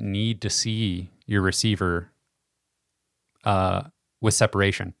shouldn't need to see your receiver with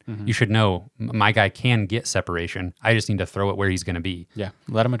separation. Mm-hmm. You should know my guy can get separation. I just need to throw it where he's going to be. Yeah,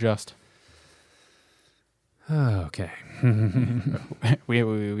 let him adjust. Okay. we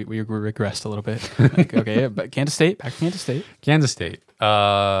regressed a little bit. Okay, but back to Kansas State. Kansas State.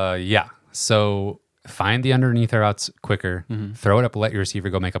 Yeah. So find the underneath routes quicker. Mm-hmm. Throw it up. Let your receiver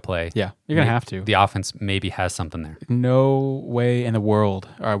go make a play. Yeah, you're gonna have to. The offense maybe has something there. No way in the world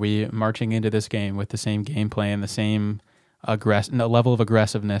are we marching into this game with the same game plan, the same level of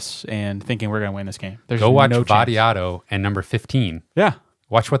aggressiveness, and thinking we're gonna win this game. There's go watch no Vadiato and number 15. Yeah,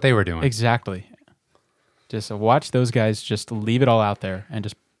 watch what they were doing. Exactly. Just watch those guys just leave it all out there and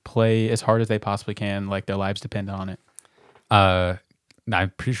just play as hard as they possibly can, like their lives depend on it. I'm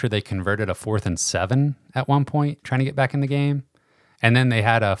pretty sure they converted a 4th and 7 at one point, trying to get back in the game, and then they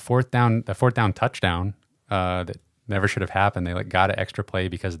had a fourth down touchdown that never should have happened. They got an extra play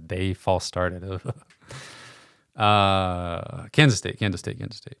because they false started. Kansas State.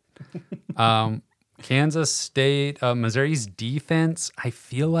 Kansas State, Missouri's defense, I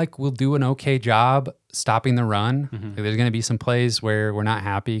feel like we'll do an okay job stopping the run. Mm-hmm. There's going to be some plays where we're not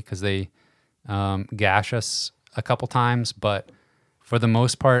happy because they gash us a couple times, but for the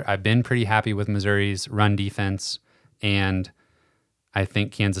most part, I've been pretty happy with Missouri's run defense, and I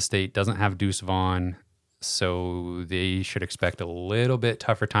think Kansas State doesn't have Deuce Vaughn, so they should expect a little bit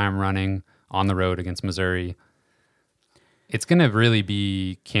tougher time running on the road against Missouri. It's going to really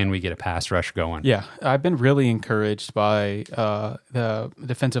be, can we get a pass rush going? Yeah, I've been really encouraged by the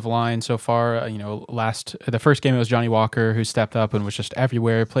defensive line so far. The first game it was Johnny Walker who stepped up and was just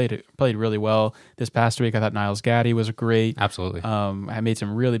everywhere, played really well. This past week I thought Niles Gaddy was great. Absolutely. I made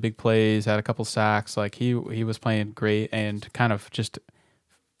some really big plays, had a couple sacks. Like he was playing great and kind of just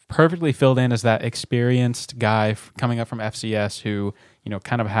perfectly filled in as that experienced guy coming up from FCS who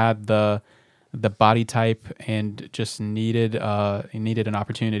kind of had the body type and just needed an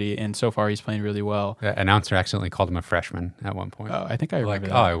opportunity, and so far he's playing really well. The announcer accidentally called him a freshman at one point. I think I remember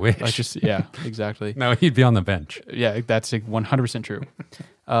that. Oh, I wish. Yeah, exactly. No, he'd be on the bench. Yeah, that's 100% true.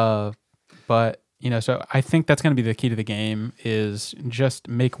 But so I think that's going to be the key to the game is just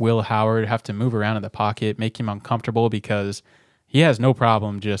make Will Howard have to move around in the pocket, make him uncomfortable because he has no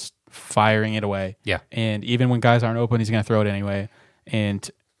problem just firing it away. Yeah. And even when guys aren't open, he's going to throw it anyway. And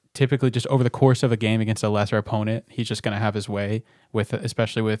typically just over the course of a game against a lesser opponent, he's just going to have his way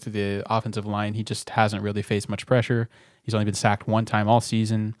especially with the offensive line. He just hasn't really faced much pressure. He's only been sacked one time all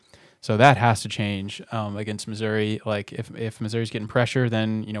season. So that has to change against Missouri. Like if Missouri's getting pressure,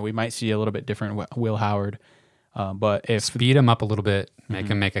 then, we might see a little bit different Will Howard. But if speed him up a little bit, make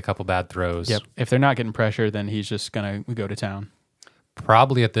him make a couple bad throws. Yep. If they're not getting pressure, then he's just going to go to town.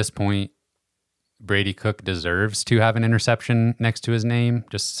 Probably at this point, Brady Cook deserves to have an interception next to his name.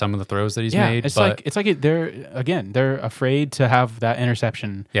 Just some of the throws that he's made. It's like they're afraid to have that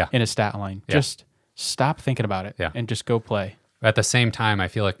interception in a stat line. Yeah. Just stop thinking about it and just go play. At the same time, I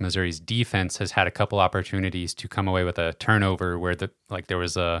feel like Missouri's defense has had a couple opportunities to come away with a turnover where there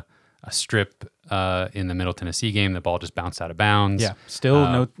was a strip in the Middle Tennessee game. The ball just bounced out of bounds. Yeah,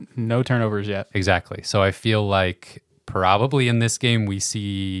 still no turnovers yet. Exactly. So I feel like probably in this game we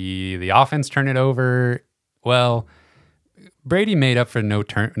see the offense turn it over. Well, Brady made up for no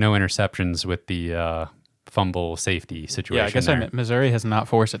interceptions with the fumble safety situation. Yeah, I guess Missouri has not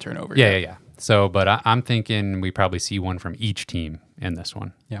forced a turnover. Yeah. So, but I'm thinking we probably see one from each team in this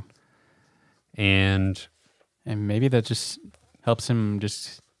one. Yeah, and maybe that just helps him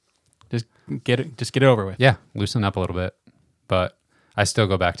just get it over with. Yeah, loosen up a little bit. But I still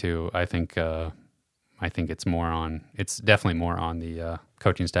go back to I think it's definitely more on the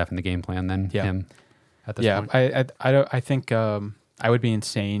coaching staff and the game plan than him at this point. I think I would be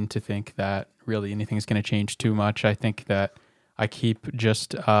insane to think that really anything's going to change too much. I think that I keep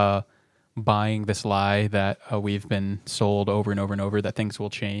just buying this lie that we've been sold over and over and over that things will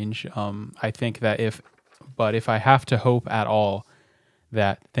change. I think that if I have to hope at all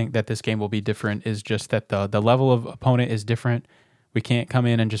that this game will be different, is just that the level of opponent is different. We can't come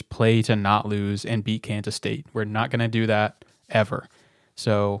in and just play to not lose and beat Kansas State. We're not going to do that ever.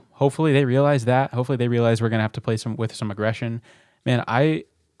 So hopefully they realize that. Hopefully they realize we're going to have to play with some aggression. Man, I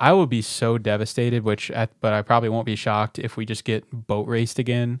would be so devastated, but I probably won't be shocked if we just get boat raced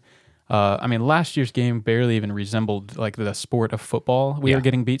again. I mean, last year's game barely even resembled like the sport of football. We were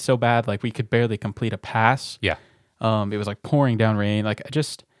getting beat so bad, like we could barely complete a pass. Yeah. It was like pouring down rain. Like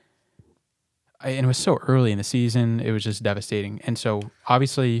and it was so early in the season. It was just devastating. And so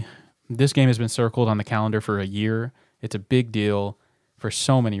obviously this game has been circled on the calendar for a year. It's a big deal for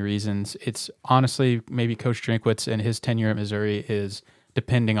so many reasons. It's honestly, maybe Coach Drinkwitz and his tenure at Missouri is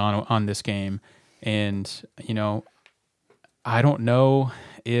depending on this game. And, I don't know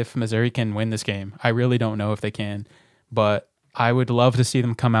if Missouri can win this game. I really don't know if they can, but I would love to see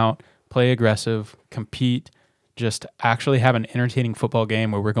them come out, play aggressive, compete, just actually have an entertaining football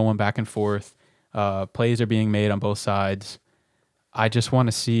game where we're going back and forth. Plays are being made on both sides. I just want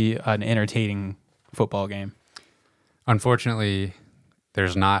to see an entertaining football game. Unfortunately,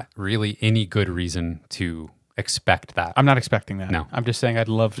 there's not really any good reason to expect that. I'm not expecting that. No. I'm just saying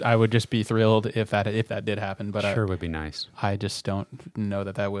I would just be thrilled if that did happen, but sure would be nice. I just don't know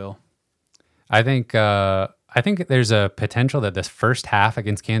that will. I think there's a potential that this first half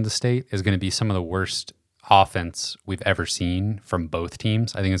against Kansas State is going to be some of the worst offense we've ever seen from both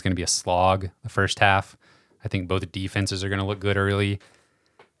teams. I think it's going to be a slog the first half. I think both defenses are going to look good early.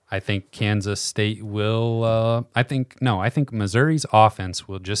 I think Kansas State will I think Missouri's offense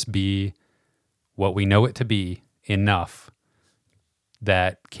will just be what we know it to be, enough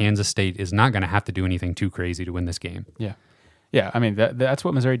that Kansas State is not going to have to do anything too crazy to win this game. Yeah. Yeah, I mean, that's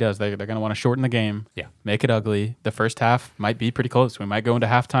what Missouri does. They're going to want to shorten the game, make it ugly. The first half might be pretty close. We might go into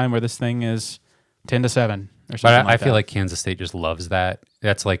halftime where this thing is 10-7 or something but like that. I feel like Kansas State just loves that.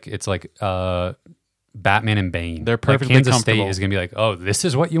 It's like Batman and Bane. They're perfectly Kansas comfortable. State is going to be like, oh, this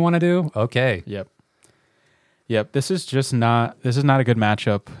is what you want to do? Okay. Yep. This is not a good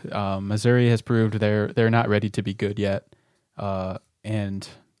matchup. Missouri has proved they're not ready to be good yet, and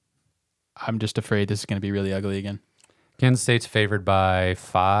I'm just afraid this is going to be really ugly again. Kansas State's favored by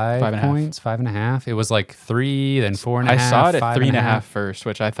 5 points, 5.5. It was like 3, then 4.5. I saw it at 3.5 first,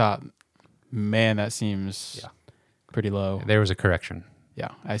 which I thought, man, that seems pretty low. There was a correction.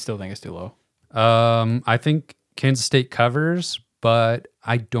 Yeah, I still think it's too low. I think Kansas State covers, but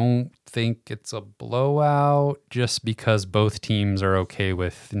I don't think it's a blowout just because both teams are okay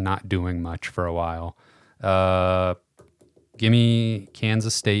with not doing much for a while. Give me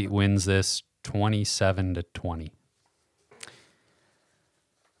Kansas State wins this 27-20.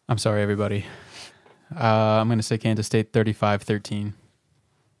 I'm sorry, everybody. I'm going to say Kansas State 35-13.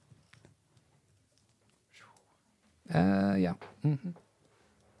 Yeah. Mm-hmm.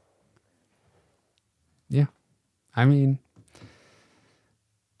 Yeah. I mean,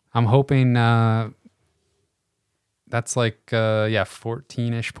 I'm hoping that's like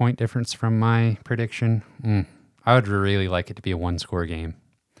 14-ish point difference from my prediction. I would really like it to be a one-score game.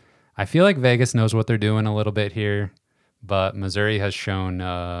 I feel like Vegas knows what they're doing a little bit here, but Missouri has shown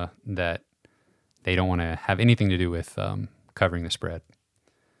that they don't want to have anything to do with covering the spread.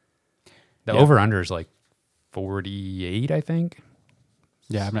 The over-under is like 48, I think.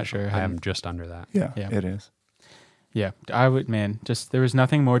 Yeah, I'm not sure. I'm just under that. Yeah, it is. Yeah, I would, there was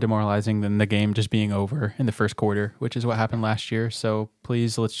nothing more demoralizing than the game just being over in the first quarter, which is what happened last year. So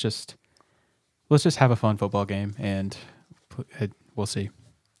please, let's just have a fun football game, and we'll see.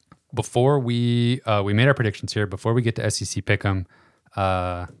 Before we made our predictions here, before we get to SEC Pick'em,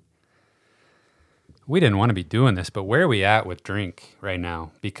 we didn't want to be doing this, but where are we at with drink right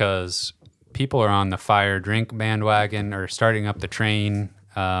now? Because people are on the fire drink bandwagon or starting up the train.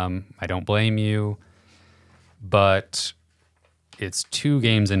 I don't blame you, but it's 2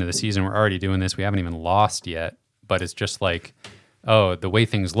 games into the season. We're already doing this. We haven't even lost yet, but it's just like, oh, the way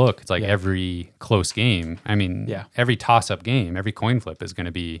things look, it's like every close game. I mean, every toss-up game, every coin flip is going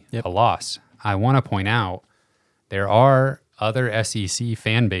to be a loss. I want to point out there are other SEC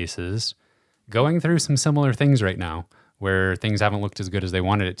fan bases going through some similar things right now where things haven't looked as good as they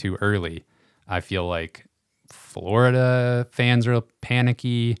wanted it to early. I feel like Florida fans are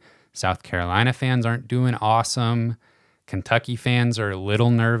panicky. South Carolina fans aren't doing awesome. Kentucky fans are a little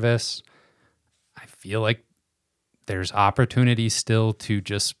nervous. I feel like there's opportunity still to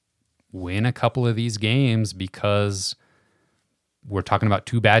just win a couple of these games because we're talking about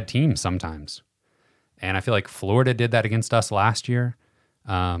 2 bad teams sometimes. And I feel like Florida did that against us last year.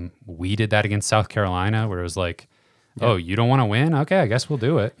 We did that against South Carolina, where it was like, oh, you don't want to win? Okay, I guess we'll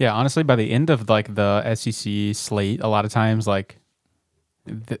do it. Yeah, honestly, by the end of like the SEC slate, a lot of times, like,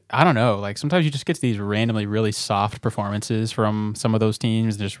 I don't know, like sometimes you just get these randomly really soft performances from some of those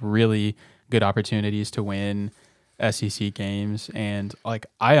teams. There's really good opportunities to win SEC games, and like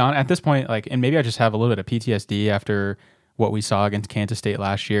at this point, like, and maybe I just have a little bit of PTSD after what we saw against Kansas State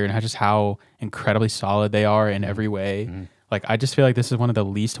last year, and just how incredibly solid they are in every way. Mm-hmm. Like, I just feel like this is one of the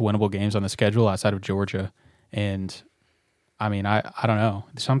least winnable games on the schedule outside of Georgia. And I mean, I don't know.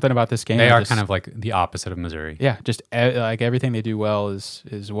 There's something about this game. They are kind of like the opposite of Missouri. Yeah, just like everything they do well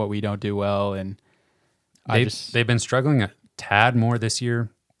is what we don't do well. And they've been struggling a tad more this year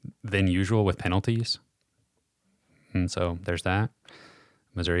than usual with penalties. And so there's that.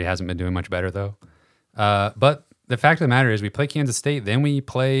 Missouri hasn't been doing much better, though. But the fact of the matter is we play Kansas State, then we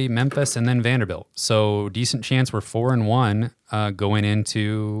play Memphis, and then Vanderbilt. So decent chance we're 4-1 going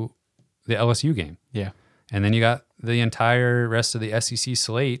into the LSU game. Yeah. And then you got the entire rest of the SEC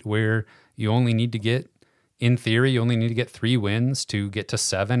slate where you only need to get, in theory, you only need to get 3 wins to get to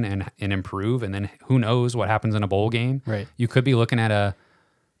 7 and improve. And then who knows what happens in a bowl game. Right. You could be looking at a,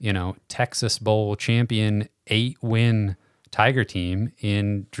 Texas Bowl champion 8-win Tiger team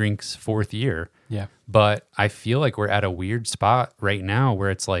in Drink's 4th year. Yeah. But I feel like we're at a weird spot right now where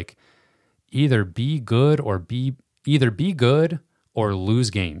it's like either be good or lose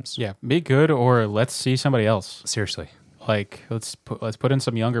games. Yeah, be good or let's see somebody else. Seriously. Like, let's put in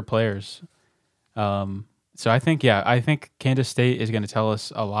some younger players. So I think Kansas State is going to tell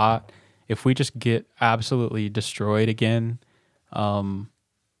us a lot. If we just get absolutely destroyed again, I mean,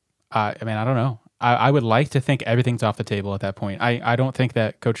 I don't know. I would like to think everything's off the table at that point. I don't think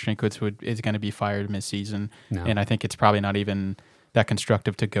that Coach Drinkwitz is going to be fired mid-season, and I think it's probably not even that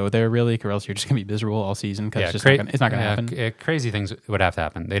constructive to go there, really, or else you're just going to be miserable all season because it's not going to happen. Crazy things would have to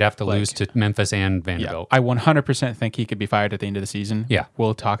happen. They'd have to lose to Memphis and Vanderbilt. Yeah, I 100% think he could be fired at the end of the season. Yeah.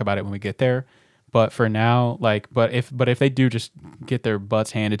 We'll talk about it when we get there. But for now, but if they do just get their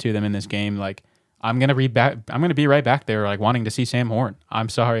butts handed to them in this game, like, I'm going to be right back there, like, wanting to see Sam Horn. I'm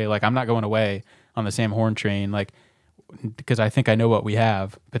sorry, like, I'm not going away on the Sam Horn train, like, because I think I know what we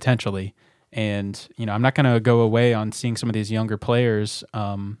have potentially. And, I'm not going to go away on seeing some of these younger players,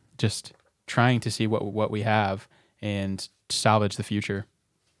 just trying to see what we have and salvage the future.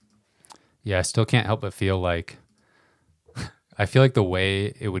 Yeah, I still can't help but feel like the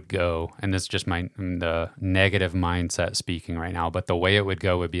way it would go, and this is just the negative mindset speaking right now, but the way it would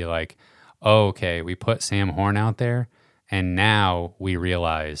go would be like, oh, okay, we put Sam Horn out there, and now we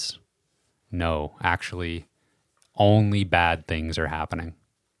realize, no, actually, only bad things are happening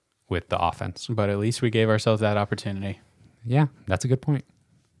with the offense. But at least we gave ourselves that opportunity. Yeah, that's a good point.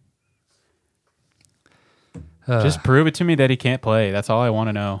 Just prove it to me that he can't play. That's all I want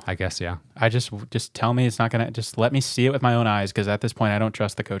to know. I guess, yeah. I just tell me it's not going to, just let me see it with my own eyes, because at this point I don't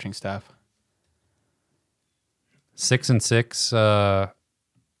trust the coaching staff. 6-6.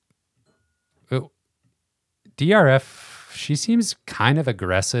 DRF, she seems kind of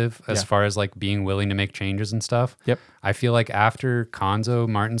aggressive as far as like being willing to make changes and stuff. Yep. I feel like after Konzo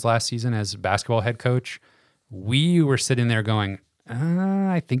Martin's last season as basketball head coach, we were sitting there going,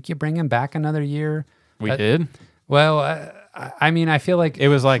 I think you bring him back another year. We did? Well, I mean, I feel like it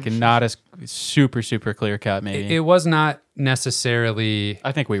was like not as super, super clear cut, maybe. It was not necessarily.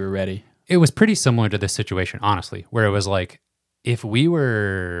 I think we were ready. It was pretty similar to this situation, honestly, where it was like, if we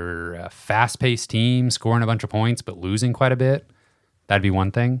were a fast-paced team scoring a bunch of points but losing quite a bit, that'd be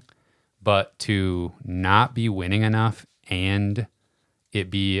one thing. But to not be winning enough and it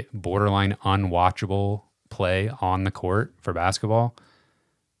be borderline unwatchable play on the court for basketball,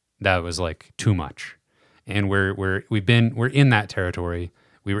 that was like too much. And we're in that territory.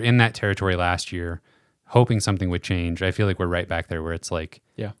 We were in that territory last year, hoping something would change. I feel like we're right back there where it's like,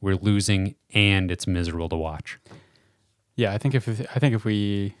 we're losing and it's miserable to watch. Yeah, I think if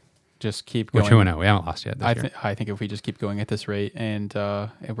we just keep going, we're 2-0. We haven't lost yet this year. I think if we just keep going at this rate and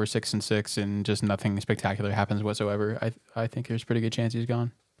if we're 6-6 and just nothing spectacular happens whatsoever, I think there's a pretty good chance he's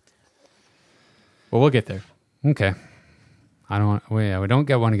gone. Well, we'll get there. Okay. We don't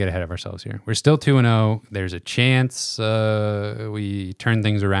want to get ahead of ourselves here. We're still 2-0. There's a chance we turn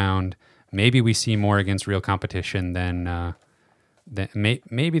things around. Maybe we see more against real competition than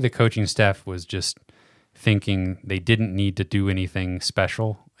maybe the coaching staff was just thinking they didn't need to do anything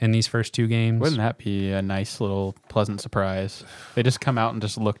special in these first 2 games. Wouldn't that be a nice little pleasant surprise? They just come out and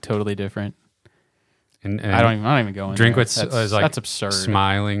just look totally different. And I don't even go in Drinkwitz there. was like, that's absurd.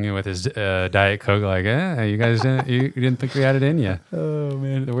 Smiling with his Diet Coke, like, you guys you didn't think we had it in you. Oh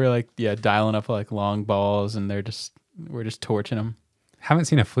man, we're like dialing up like long balls, and we're just torching them. Haven't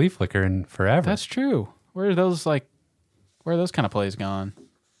seen a flea flicker in forever. That's true. Where are those kind of plays gone?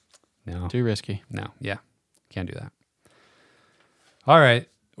 No. Too risky. No. Yeah. Can't do that. All right.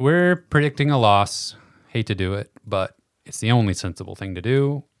 We're predicting a loss. Hate to do it, but it's the only sensible thing to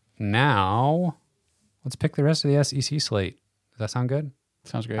do. Now, let's pick the rest of the SEC slate. Does that sound good?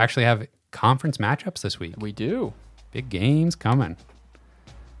 Sounds great. Actually have conference matchups this week. We do. Big games coming.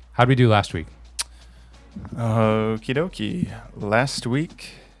 How'd we do last week? Okie dokie. Last week,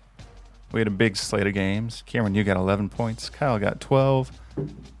 we had a big slate of games. Cameron, you got 11 points. Kyle got 12.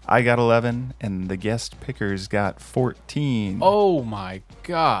 I got 11. And the guest pickers got 14. Oh, my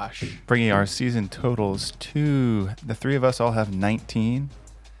gosh. Bringing our season totals to the three of us all have 19.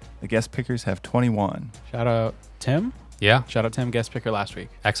 The guest pickers have 21. Shout out Tim. Yeah. Shout out Tim, guest picker last week.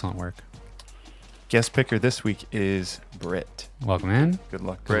 Excellent work. Guest picker this week is Britt. Welcome in. Good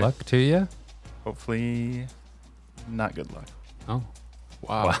luck, Good Britt. luck to you. Hopefully, not good luck. Oh,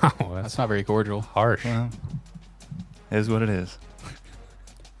 Wow. wow. That's not very cordial. harsh. Well, it is what it is.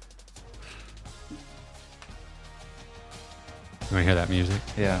 You want to hear that music?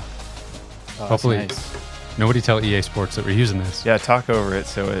 Yeah. Oh, Hopefully- that's nice. Nobody tell EA Sports that we're using this. Yeah, talk over it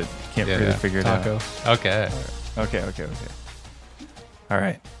so it can't Yeah, really yeah. figure it Taco. out. Okay. Okay. All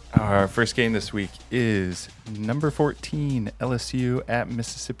right. Our first game this week is number 14, LSU at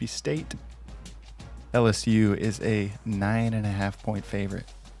Mississippi State. LSU is a 9.5-point favorite.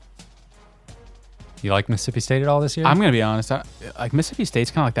 You like Mississippi State at all this year? I'm gonna be honest. Like Mississippi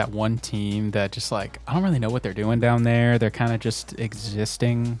State's kind of like that one team that just like I don't really know what they're doing down there. They're kind of just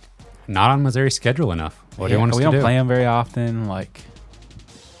existing. Not on Missouri's schedule enough. What do you want us we to do? don't play them very often. Like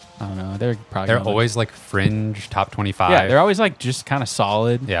I don't know. They're probably They're gonna- always like fringe top 25. yeah. They're always like just kind of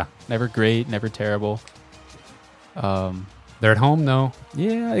solid. Yeah. Never great. Never terrible. They're at home though.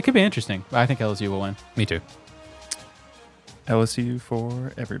 Yeah, it could be interesting. I think LSU will win. Me too. LSU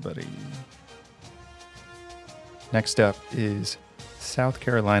for everybody. Next up is South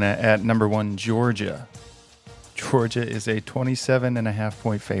Carolina at number 1, Georgia. Georgia is a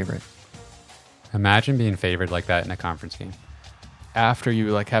 27.5-point favorite. Imagine being favored like that in a conference game. After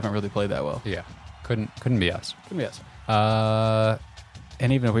you like haven't really played that well. Yeah. Couldn't be us. Could be us.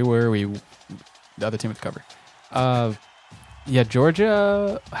 And even if we were, the other team would cover. Yeah,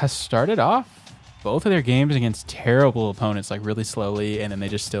 Georgia has started off both of their games against terrible opponents, like really slowly, and then they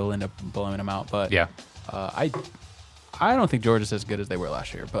just still end up blowing them out. But Yeah. I don't think Georgia's as good as they were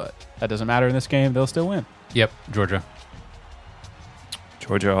last year, but that doesn't matter in this game. They'll still win. Yep. Georgia.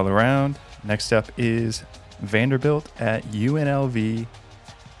 Georgia all around. Next up is Vanderbilt at UNLV.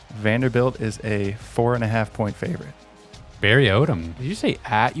 Vanderbilt is a 4.5-point favorite. Barry Odom. Did you say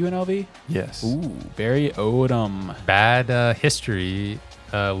at UNLV? Yes. Ooh, Barry Odom. Bad history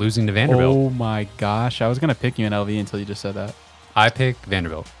losing to Vanderbilt. Oh my gosh. I was going to pick UNLV until you just said that. I pick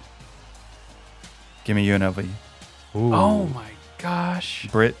Vanderbilt. Give me UNLV. Ooh. Oh my gosh.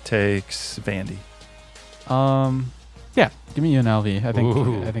 Britt takes Vandy. Yeah, give me UNLV.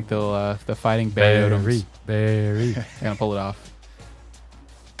 Ooh. I think they'll the fighting Barry Odoms. Barry. They're gonna pull it off.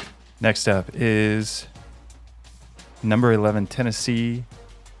 Next up is number 11, Tennessee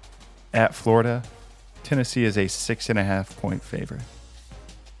at Florida. Tennessee is a 6.5-point favorite.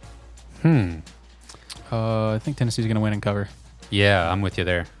 I think Tennessee's gonna win and cover. Yeah, I'm with you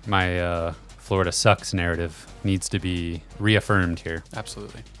there. My Florida sucks narrative needs to be reaffirmed here.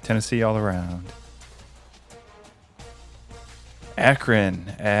 Absolutely. Tennessee all around.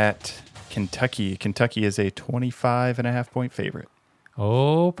 Akron at Kentucky. Kentucky is a 25.5-point favorite.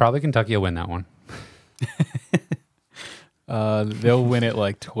 Oh, probably Kentucky will win that one. They'll win it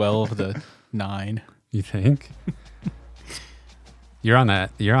like 12-9. You think? You're on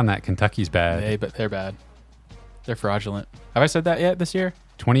that Kentucky's bad. But they're bad. They're fraudulent. Have I said that yet this year?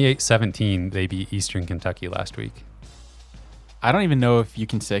 28-17, they beat Eastern Kentucky last week. I don't even know if you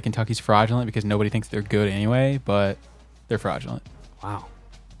can say Kentucky's fraudulent because nobody thinks they're good anyway, but they're fraudulent. Wow.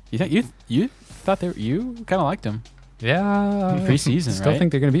 You think you thought you kind of liked them Yeah. preseason, Still right? think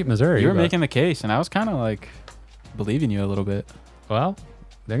they're going to beat Missouri. You were but- making the case, and I was kind of like believing you a little bit. Well,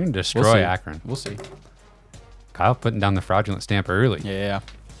 they're going to We'll destroy see. Akron. We'll see. Kyle putting down the fraudulent stamp early. Yeah.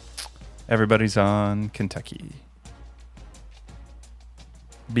 Everybody's on Kentucky.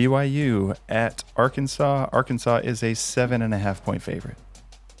 BYU at Arkansas. Arkansas is a 7.5-point favorite.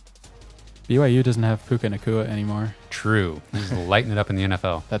 BYU doesn't have Puka Nakua anymore. True. He's lighting it up in the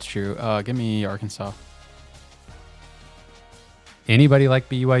NFL. That's true. Give me Arkansas. Anybody like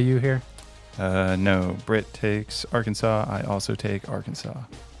BYU here? No. Britt takes Arkansas. I also take Arkansas.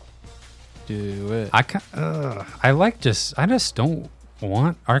 Do it. I just don't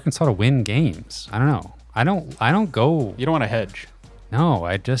want Arkansas to win games. I don't know. I don't go. You don't want to hedge. No,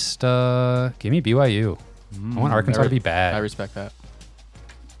 I just give me BYU. I want Arkansas to be bad. I respect that.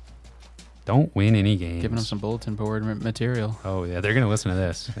 Don't win any games. Giving them some bulletin board material. Oh, yeah. They're going to listen to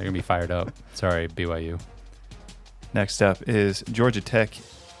this. They're going to be fired up. Sorry, BYU. Next up is Georgia Tech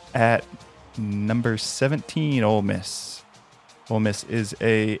at number 17, Ole Miss. Ole Miss is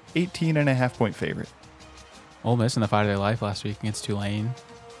a 18.5-point favorite. Ole Miss in the fight of their life last week against Tulane.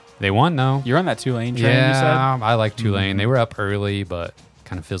 They won, though. You're on that Tulane train, yeah, you said? I like Tulane. They were up early, but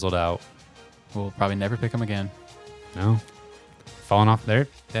kind of fizzled out. We'll probably never pick them again. No. Falling off there.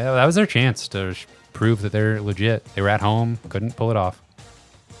 Yeah, that was their chance to prove that they're legit. They were at home, couldn't pull it off.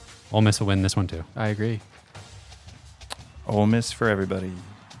 Ole Miss will win this one, too. I agree. Ole Miss for everybody.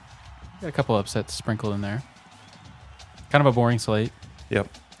 Got a couple upsets sprinkled in there. Kind of a boring slate. Yep.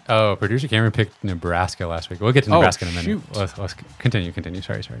 Oh, producer Cameron picked Nebraska last week. We'll get to Nebraska in a minute. Shoot. Let's continue.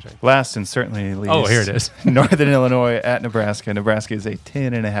 Sorry. Last and certainly least. Oh, here it is. Northern Illinois at Nebraska. Nebraska is a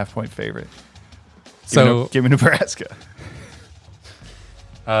 10.5-point favorite. Give me Nebraska.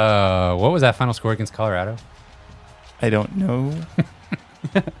 What was that final score against Colorado? I don't know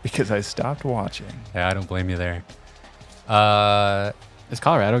because I stopped watching. Yeah, I don't blame you there. Is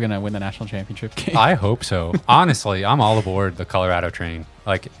Colorado going to win the national championship game? I hope so. Honestly, I'm all aboard the Colorado train.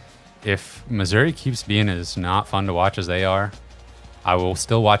 Like, if Missouri keeps being as not fun to watch as they are, I will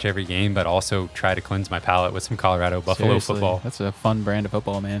still watch every game, but also try to cleanse my palate with some Colorado Buffalo Seriously, football. That's a fun brand of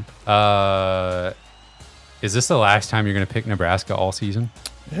football, man. Is this the last time you're going to pick Nebraska all season?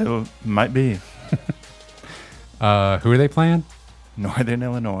 It might be. Who are they playing? Northern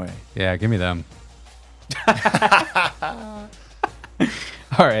Illinois. Yeah, give me them.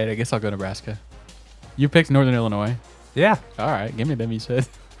 All right, I guess I'll go Nebraska. You picked Northern Illinois. Yeah. All right, give me them, you said.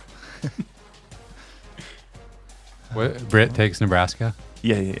 Britt takes Nebraska.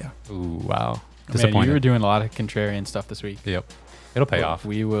 Yeah. Ooh, wow. Man, Disappointed. you were doing a lot of contrarian stuff this week. Yep. It'll pay off.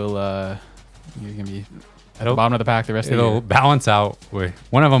 We will, you're going to be at the bottom of the pack the rest of the It'll year. balance out.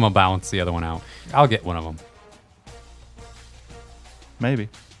 One of them will balance the other one out. I'll get one of them. Maybe.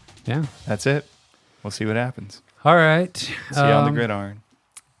 Yeah. That's it. We'll see what happens. All right. See you on the gridiron.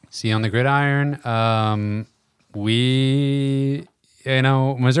 See you on the gridiron.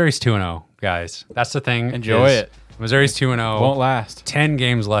 Missouri's 2-0, guys. That's the thing. Enjoy it. Missouri's 2-0. Won't last. 10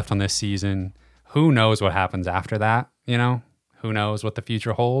 games left on this season. Who knows what happens after that? Who knows what the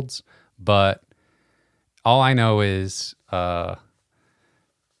future holds? But all I know is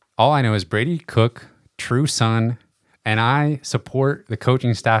Brady Cook, true son, and I support the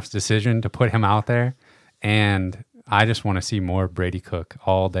coaching staff's decision to put him out there. And I just want to see more Brady Cook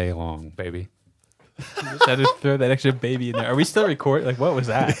all day long, baby. Just had to throw that extra baby in there. Are we still recording? Like, what was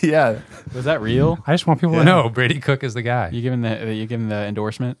that? Yeah. Was that real? I just want people to know Brady Cook is the guy. You giving the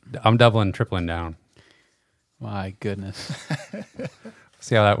endorsement? I'm doubling, tripling down. My goodness.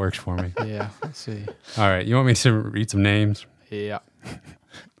 See how that works for me. Yeah, let's see. All right. You want me to read some names? Yeah.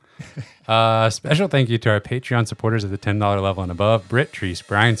 Special thank you to our Patreon supporters at the $10 level and above: Britt Treese,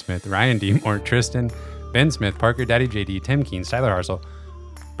 Brian Smith, Ryan D. Moore, Tristan, Ben Smith, Parker, Daddy JD, Tim Keene, Tyler Harsel,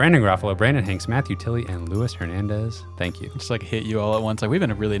 Brandon Garofalo, Brandon Hanks, Matthew Tilley, and Luis Hernandez. Thank you. Just like hit you all at once. Like, we've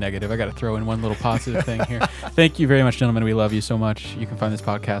been really negative. I got to throw in one little positive thing here. Thank you very much, gentlemen. We love you so much. You can find this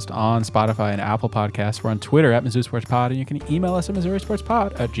podcast on Spotify and Apple Podcasts. We're on Twitter at Missouri Sports Pod, and you can email us at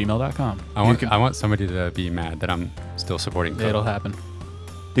MissouriSportsPod@gmail.com. I want somebody to be mad that I'm still supporting Cook. It'll happen.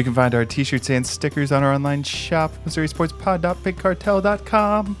 You can find our t-shirts and stickers on our online shop,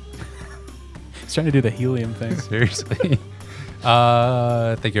 MissouriSportsPod.BigCartel.com. He's trying to do the helium thing. Seriously.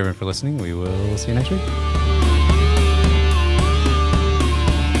 Thank you everyone for listening. We will see you next week.